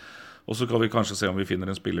 20. Og så kan vi kanskje se om vi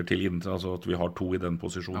finner en spiller til, altså at vi har 2 I den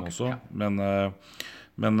posisjonen også.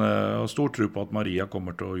 Men jeg har stor tro på at Maria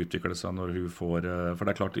kommer til å utvikle seg når hun får, for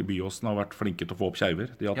det klart I Byåsen har vært flinke til å få opp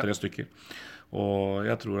kjeiver, de har 3 stykker, og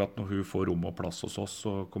jeg tror at når hun får rom og plass hos oss,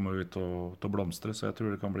 så kommer vi til å blomstre, så jeg tror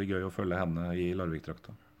det kan bli gøy å følge henne I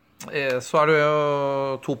Larvik-trakta. Så det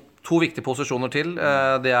jo to viktige posisjoner til,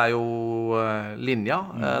 det jo linja,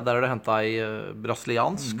 der det hentet I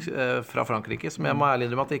brasiliansk fra Frankrike, som jeg må ærlig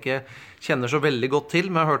innrømme at jeg ikke kjenner så veldig godt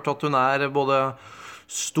til, men jeg har hørt at hun både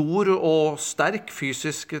stor og sterk,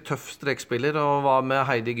 fysisk tøff strekspiller, og var med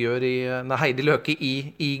Heidi Løke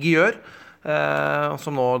I Gjør,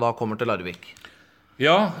 som nå da kommer til Larvik.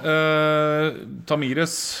 Ja,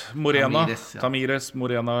 Tamires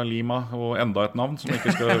Morena Lima, og enda et navn som jeg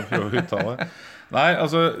ikke skal prøve å uttale. Nei,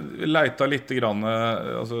 altså, leita litt grann,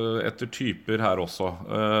 etter typer her også,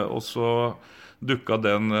 og så dukket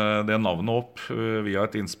det navnet opp via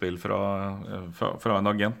et innspill fra en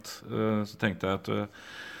agent. Så tenkte jeg at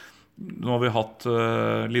nå har vi hatt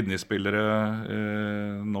linjespillere,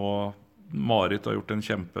 nå Marit har gjort en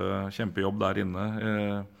kjempejobb der inne,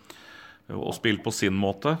 og spilt på sin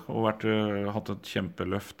måte, og hatt et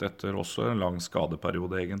kjempeløft etter også en lang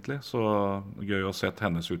skadeperiode egentlig, så gøy å se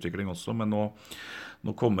hennes utvikling også, men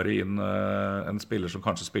nå kommer det inn en spiller som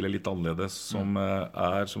kanskje spiller litt annerledes, som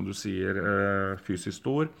som du sier, fysisk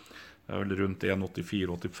stor, vel rundt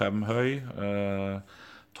 1,84-1,85 høy,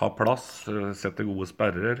 tar plass, setter gode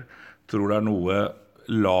sperrer, tror det noe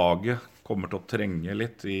laget kommer til å trenge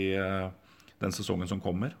litt I den sesongen som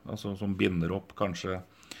kommer, altså som binder opp kanskje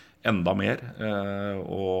enda mer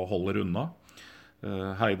og holder unna.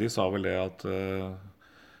 Heidi sa vel det at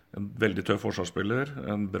en veldig tøff forsvarsspiller,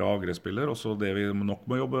 en bra angrepsspiller, og så det vi nok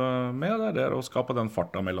må jobbe med det å skape den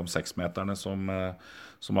farta mellom 6-meterne som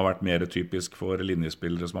har vært mer typisk for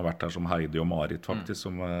linjespillere som har vært her som Heidi og Marit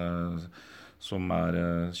faktisk, som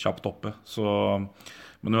kjapt oppe. Så,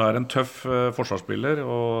 men hun en tøff forsvarsspiller,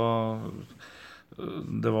 og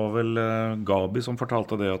det var vel Gabi som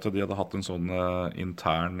fortalte det, at de hadde hatt en sånn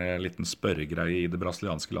intern liten spørregreie i det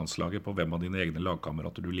brasilianske landslaget på hvem av dine egne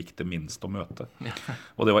lagkamerater du likte minst å møte.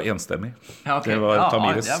 Og det var enstemmig. Okay. Det var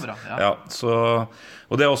Tamires. Det bra,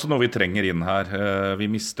 og det er også noe vi trenger inn her.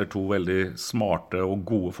 Vi mister to veldig smarte og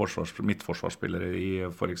gode midtforsvarsspillere i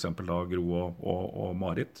for eksempel da Gro og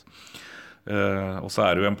Marit. Og så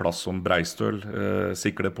er det jo en plass som Breistøl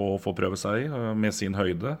sikler på å få prøve seg i med sin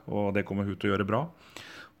høyde, og det kommer hun til å gjøre bra.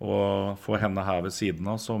 Og få henne her ved siden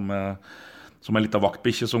av som en liten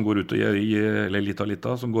vaktbikkje som går ut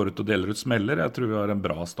som går ut og deler ut smeller. Jeg tror vi har en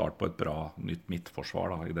bra start på et bra nytt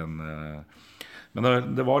midtforsvar da, i den.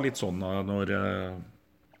 Men det var litt sånn når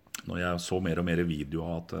jeg så mer og mer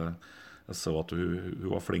videoer at jeg så at hun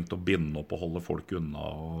var flink til å binde opp og holde folk unna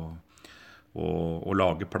og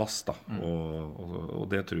lage plass da. Og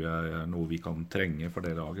det tror jeg er noe vi kan trenge for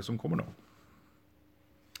det laget som kommer nå.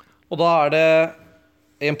 Og da er det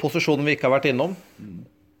en posisjon vi ikke har vært innom.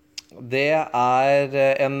 Det er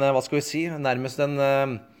hva skal vi si, nærmest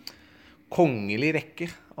en kongelig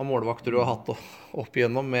rekke av målvakter du har hatt opp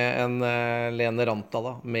igjennom, med en Lene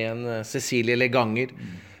Rantala, med en Cecilie Leganger,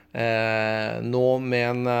 nå med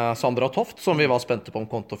en Sandra Toft, som vi var spente på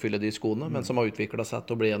om kom til å fylle de skoene, men som har utviklet seg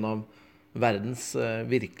til å bli en av verdens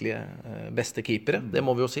virkelige beste keepere, det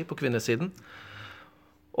må vi jo si, på kvinnesiden.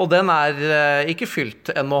 Og den er ikke fylt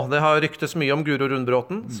ennå. Det har ryktes mye om Guro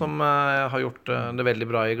Rundbråten, som har gjort det veldig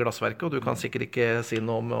bra i glassverket, og du kan sikkert ikke si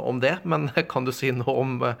noe om det, men kan du si noe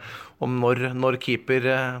om når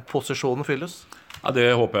keeperposisjonen fylles? Ja, det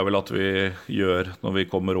håper jeg vel at vi gjør når vi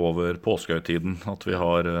kommer over påskehøytiden, at vi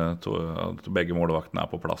har at begge målvaktene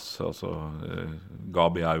er på plass. Altså,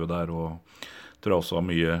 Gabi er jo der, og tror jeg også har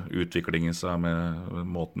mye utvikling i seg med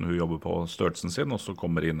måten hun jobber på, størrelsen sin, og så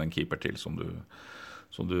kommer inn en keeper til som du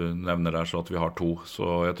nevner der, så at vi har to.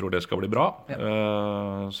 Så jeg tror det skal bli bra. Ja.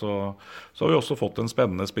 Så har vi også fått en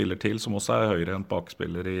spennende spiller til, som også er høyre enn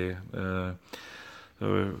bakspiller i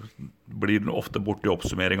blir ofte bort i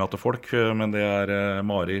oppsummeringen til folk, men det er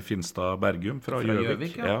Mari Finstad Bergum fra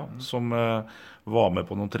Gjøvik, som var med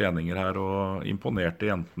på noen treninger her og imponerte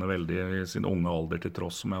jentene veldig i sin unge alder til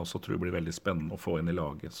tross, som jeg også tror blir veldig spennende å få inn i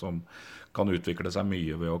laget, som kan utvikle seg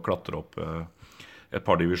mye ved å klatre opp et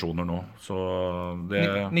par divisjoner nå. Så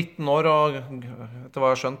det 19 år, og etter hva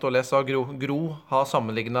jeg har skjønt og lest av Gro har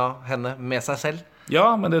sammenlignet henne med seg selv.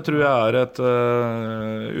 Ja, men det tror jeg er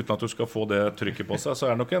uten at du skal få det trykket på seg, så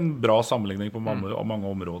er det nok en bra sammenligning på mange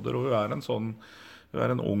områder, og hun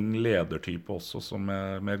er en ung ledertype også, som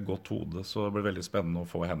med et godt hode, så det blir veldig spennende å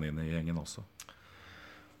få henne inn i gjengen også.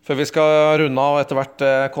 Før vi skal runde av og etter hvert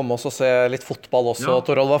komme oss og se litt fotball også,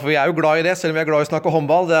 Torolva, for vi er jo glad i det, selv om vi er glad i å snakke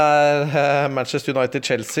håndball. Det er Manchester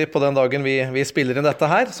United-Chelsea på den dagen vi spiller inn dette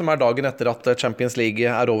her, som er dagen etter at Champions League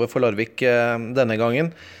er over for Larvik denne gangen.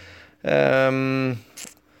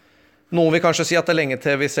 Noen vil kanskje si at det er lenge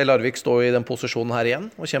til vi ser Larvik stå i den posisjonen her igjen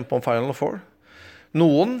og kjempe om Final Four.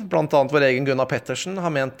 Noen, blant annet vår egen Gunnar Pettersen, har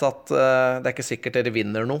ment at det er ikke sikkert dere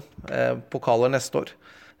vinner noe pokaler neste år.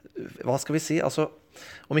 Hva skal vi si? Altså,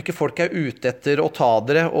 om ikke folk er ute etter å ta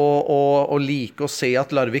dere og like å se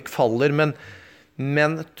at Larvik faller,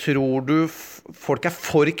 men tror du folk er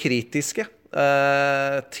for kritiske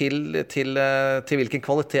til hvilken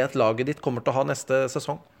kvalitet laget ditt kommer til å ha neste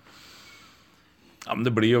sesong? Ja, men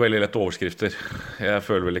det blir jo veldig lett overskrifter. Jeg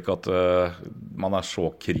føler vel ikke at man er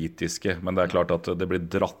så kritiske, men det er klart at det blir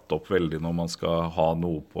dratt opp veldig når man skal ha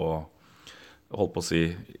noe på, holdt på å si,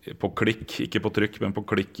 på klikk, ikke på trykk, men på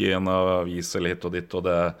klikk i en avis eller hit og ditt, og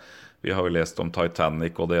vi har jo lest om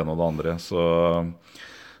Titanic og det ene og det andre,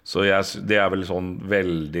 så det er vel sånn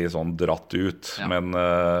veldig sånn dratt ut, men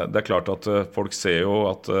det er klart at folk ser jo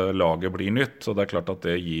at laget blir nytt, og det er klart at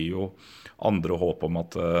det gir jo andre håp om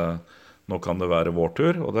at nå kan det være vår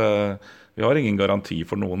tur, og vi har ingen garanti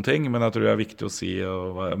for noen ting, men jeg tror det er viktig å si,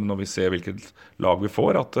 når vi ser hvilket lag vi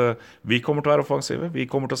får, at vi kommer til å være offensive, vi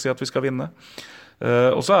kommer til å si at vi skal vinne.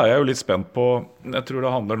 Og så er jeg jo litt spent på, jeg tror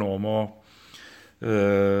det handler nå om å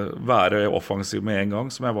være offensiv med en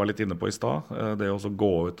gang, som jeg var litt inne på i stad. Det å også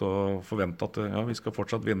gå ut og forvente at vi skal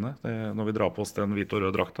fortsatt vinne når vi drar på oss den hvite og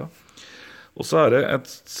røde drakta. Og så er det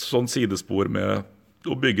et sånn sidespor med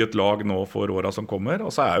å bygge et lag nå for årene som kommer, og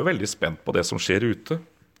så er jeg jo veldig spent på det som skjer ute.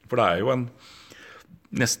 For det er jo en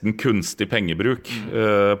nesten kunstig pengebruk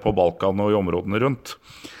på Balkan og i områdene rundt,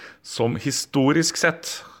 som historisk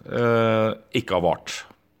sett ikke har vart.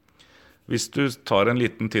 Hvis du tar en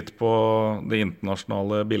liten titt på det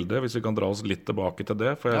internasjonale bildet, hvis vi kan dra oss litt tilbake til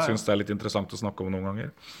det, for jeg synes det er litt interessant å snakke om noen ganger,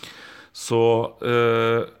 så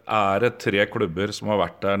er det 3 klubber som har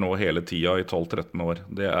vært der nå hele tiden i 12-13 år.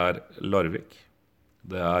 Det er Larvik,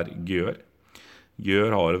 det er Gjør.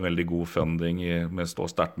 har en veldig god funding med stå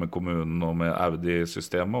sterkt med kommunen og med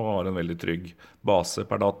Audi-systemet, og har en veldig trygg base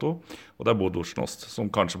per dato. Og det Bodø/Nost, som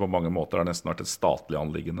kanskje på mange måter har nesten vært et statlig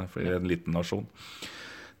anliggende for en liten nasjon.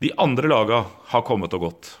 De andre lagene har kommet og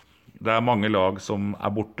gått. Det mange lag som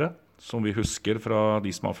borte, som vi husker fra de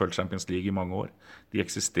som har følt Champions League i mange år. De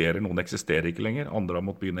eksisterer, noen eksisterer ikke lenger, andre har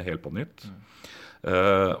måttet begynne helt på nytt.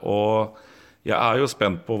 Og jeg jo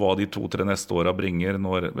spent på hva de 2-3 neste årene bringer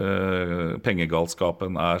når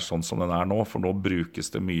pengegalskapen sånn som den nå, for nå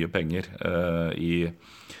brukes det mye penger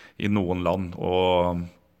i noen land, og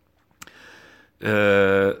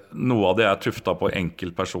noe av det tuftet på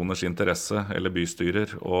enkeltpersoners interesse eller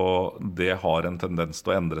bystyrer, og det har en tendens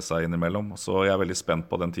til å endre seg innimellom, så jeg veldig spent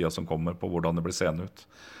på den tida som kommer, på hvordan det blir seende ut.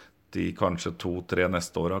 De kanskje 2-3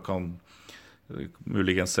 neste årene kan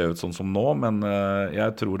muligens se ut sånn som nå, men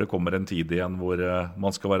jeg tror det kommer en tid igjen hvor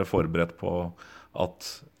man skal være forberedt på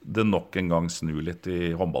at det nok en gang snur litt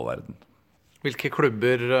i håndballverden. Hvilke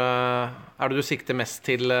klubber det du sikter mest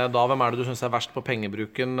til da? Hvem det du synes verst på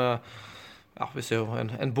pengebruken? Ja, vi ser jo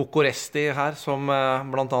en Bucuresti her som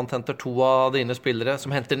blant annet henter 2 av dine spillere,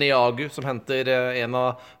 som henter Niagu, som henter en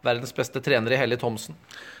av verdens beste trenere i Hellig Thomsen.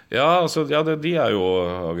 Ja, altså, de jo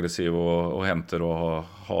aggressive og henter og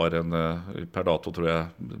har en per dato, tror jeg,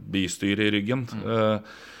 bystyre i ryggen.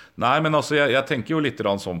 Nei, men altså, jeg tenker jo litt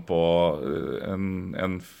sånn på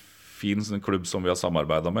en fin klubb som vi har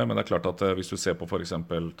samarbeidet med, men det klart at hvis du ser på for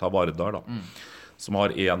eksempel Vardar da, som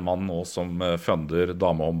har en mann nå som funder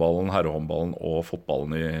damehåndballen, herrehåndballen og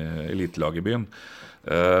fotballen i elitelaget i byen.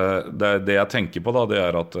 Det jeg tenker på da, det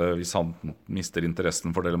at hvis han mister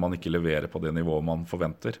interessen for det, eller man ikke leverer på det nivået man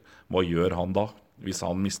forventer, hva gjør han da? Hvis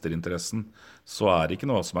han mister interessen, så det ikke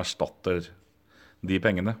noe som erstatter de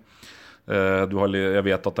pengene. Jeg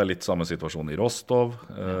vet at det litt samme situasjon i Rostov,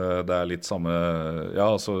 det litt samme,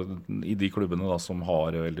 ja, altså i de klubbene da, som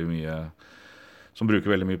har veldig mye, som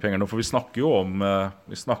bruker veldig mye penger nå, for vi snakker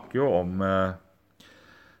jo om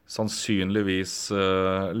sannsynligvis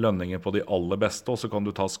lønninger på de aller beste, og så kan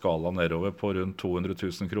du ta skala nedover på rundt 200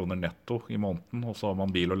 000 kroner netto i måneden, og så har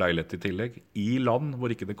man bil og leilighet i tillegg, i land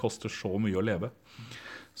hvor ikke det koster så mye å leve.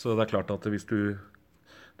 Så det klart at hvis du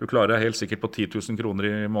klarer helt sikkert på 10 000 kroner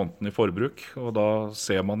i måneden i forbruk, og da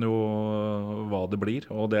ser man jo hva det blir,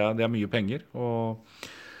 og det mye penger, og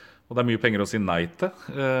det mye penger å si nei til.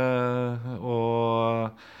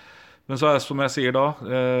 Men så som jeg sier da,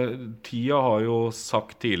 Tia har jo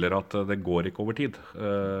sagt tidligere at det går ikke over tid.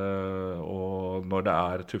 Og når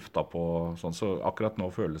det tufta på sånn, så akkurat nå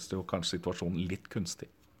føles det jo kanskje situasjonen litt kunstig.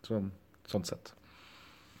 Sånn sett.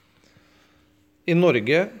 I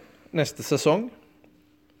Norge neste sesong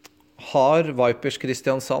har Vipers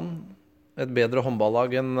Kristiansand et bedre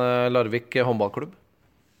håndballag enn Larvik håndballklubb?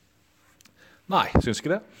 Nei, jeg synes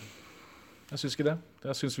ikke det.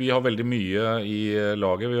 Jeg synes vi har veldig mye i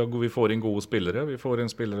laget. Vi får inn gode spillere. Vi får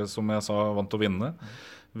inn spillere som jeg sa vant til å vinne.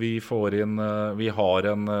 Vi har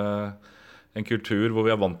en kultur hvor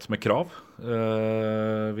vi vant med krav.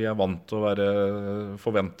 Vi vant til å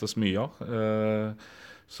forventes mye av.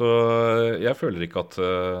 Så jeg føler ikke at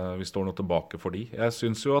vi står noe tilbake for de. Jeg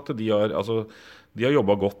synes jo at de har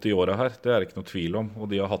jobbet godt i året her. Det ikke noe tvil om.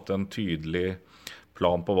 Og de har hatt en tydelig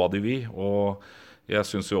plan på hva de vil. Og jeg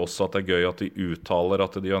synes jo også at det gøy at de uttaler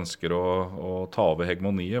at de ønsker å ta over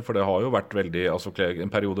hegemoniet, for det har jo vært veldig, altså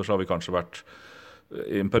en periode så har vi kanskje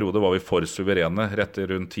i en periode var vi for suverene, rett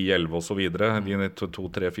rundt 10-11 og så videre. De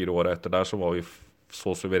 2-3-4 årene etter der så var vi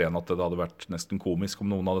så suverene at det hadde vært nesten komisk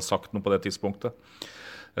om noen hadde sagt noe på det tidspunktet.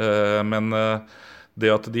 Men det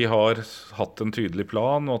at de har hatt en tydelig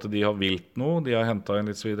plan, og at de har vilt noe, de har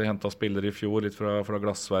hentet spillere i fjor litt fra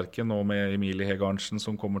Glassverket, nå med Emilie Hegarnsen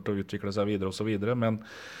som kommer til å utvikle seg videre og så videre, men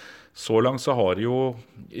så langt så har de jo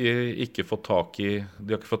ikke fått tak i,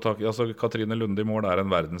 altså Katrine Lunde i mål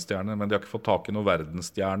en verdensstjerne, men de har ikke fått tak i noen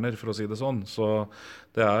verdensstjerner, for å si det sånn, så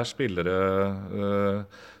det spillere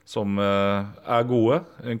som gode,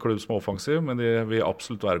 en klubb som offensiv, men de vil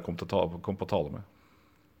absolutt komme på tale med.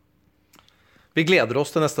 Vi gleder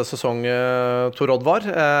oss til neste sesong, Tor Oddvar.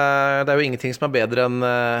 Det jo ingenting som bedre enn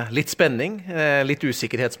litt spenning, litt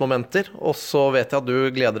usikkerhetsmomenter, og så vet jeg at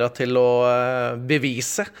du gleder deg til å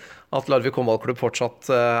bevise at Larvik håndballklubb fortsatt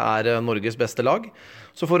Norges beste lag.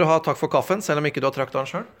 Så får du ha takk for kaffen, selv om ikke du har trakt den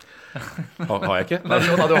selv. Har jeg ikke? Nei, du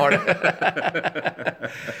har det.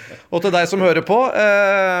 Og til deg som hører på,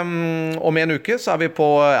 om en uke så er vi på,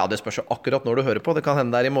 ja det spørs jo akkurat når du hører på, det kan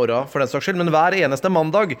hende det er i morgen for den saks skyld, men hver eneste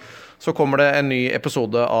mandag så kommer det en ny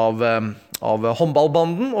episode av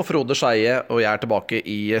Håndballbanden, og Frode Skeie og jeg er tilbake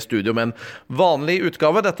i studio med en vanlig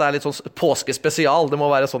utgave. Dette er litt sånn påskespesial, det må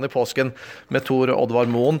være sånn i påsken med Tor Oddvar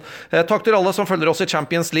Moen. Takk til alle som følger oss i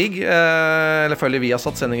Champions League, eller følger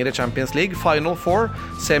Viasat sendinger i Champions League, Final Four,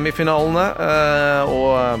 semifinalene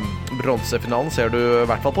og bronsefinalen ser du i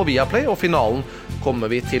hvert fall på Viaplay, og finalen kommer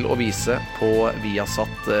vi til å vise på Viasat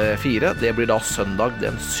 4. Det blir da søndag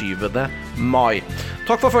den 7. mai.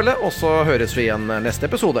 Takk for følget, og så høres vi igjen neste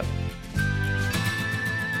episode.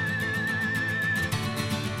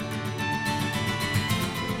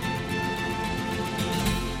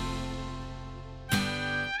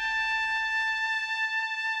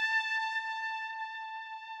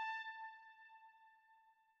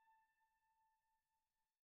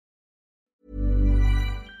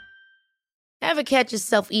 Ever catch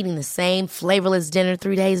yourself eating the same flavorless dinner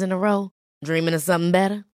 3 days in a row? Dreaming of something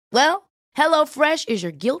better? Well, HelloFresh is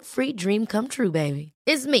your guilt-free dream come true, baby.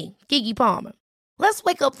 It's me, Keke Palmer. Let's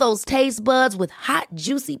wake up those taste buds with hot,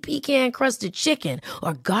 juicy pecan-crusted chicken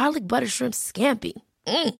or garlic butter shrimp scampi.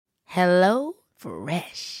 Hello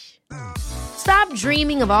Fresh. Stop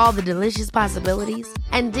dreaming of all the delicious possibilities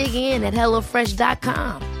and dig in at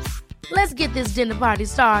HelloFresh.com. Let's get this dinner party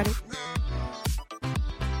started.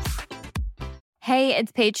 Hey,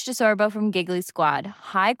 it's Paige DeSorbo from Giggly Squad.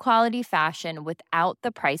 High quality fashion without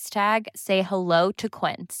the price tag. Say hello to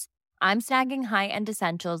Quince. I'm snagging high-end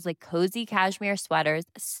essentials like cozy cashmere sweaters,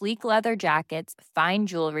 sleek leather jackets, fine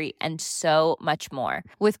jewelry, and so much more.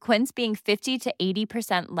 With Quince being 50 to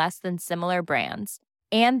 80% less than similar brands.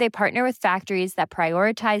 And they partner with factories that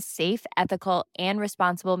prioritize safe, ethical, and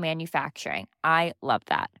responsible manufacturing. I love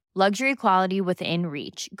that. Luxury quality within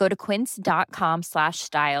reach. Go to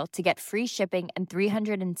quince.com/style to get free shipping and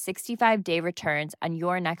 365-day returns on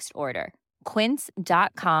your next order.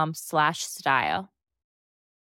 Quince.com/style.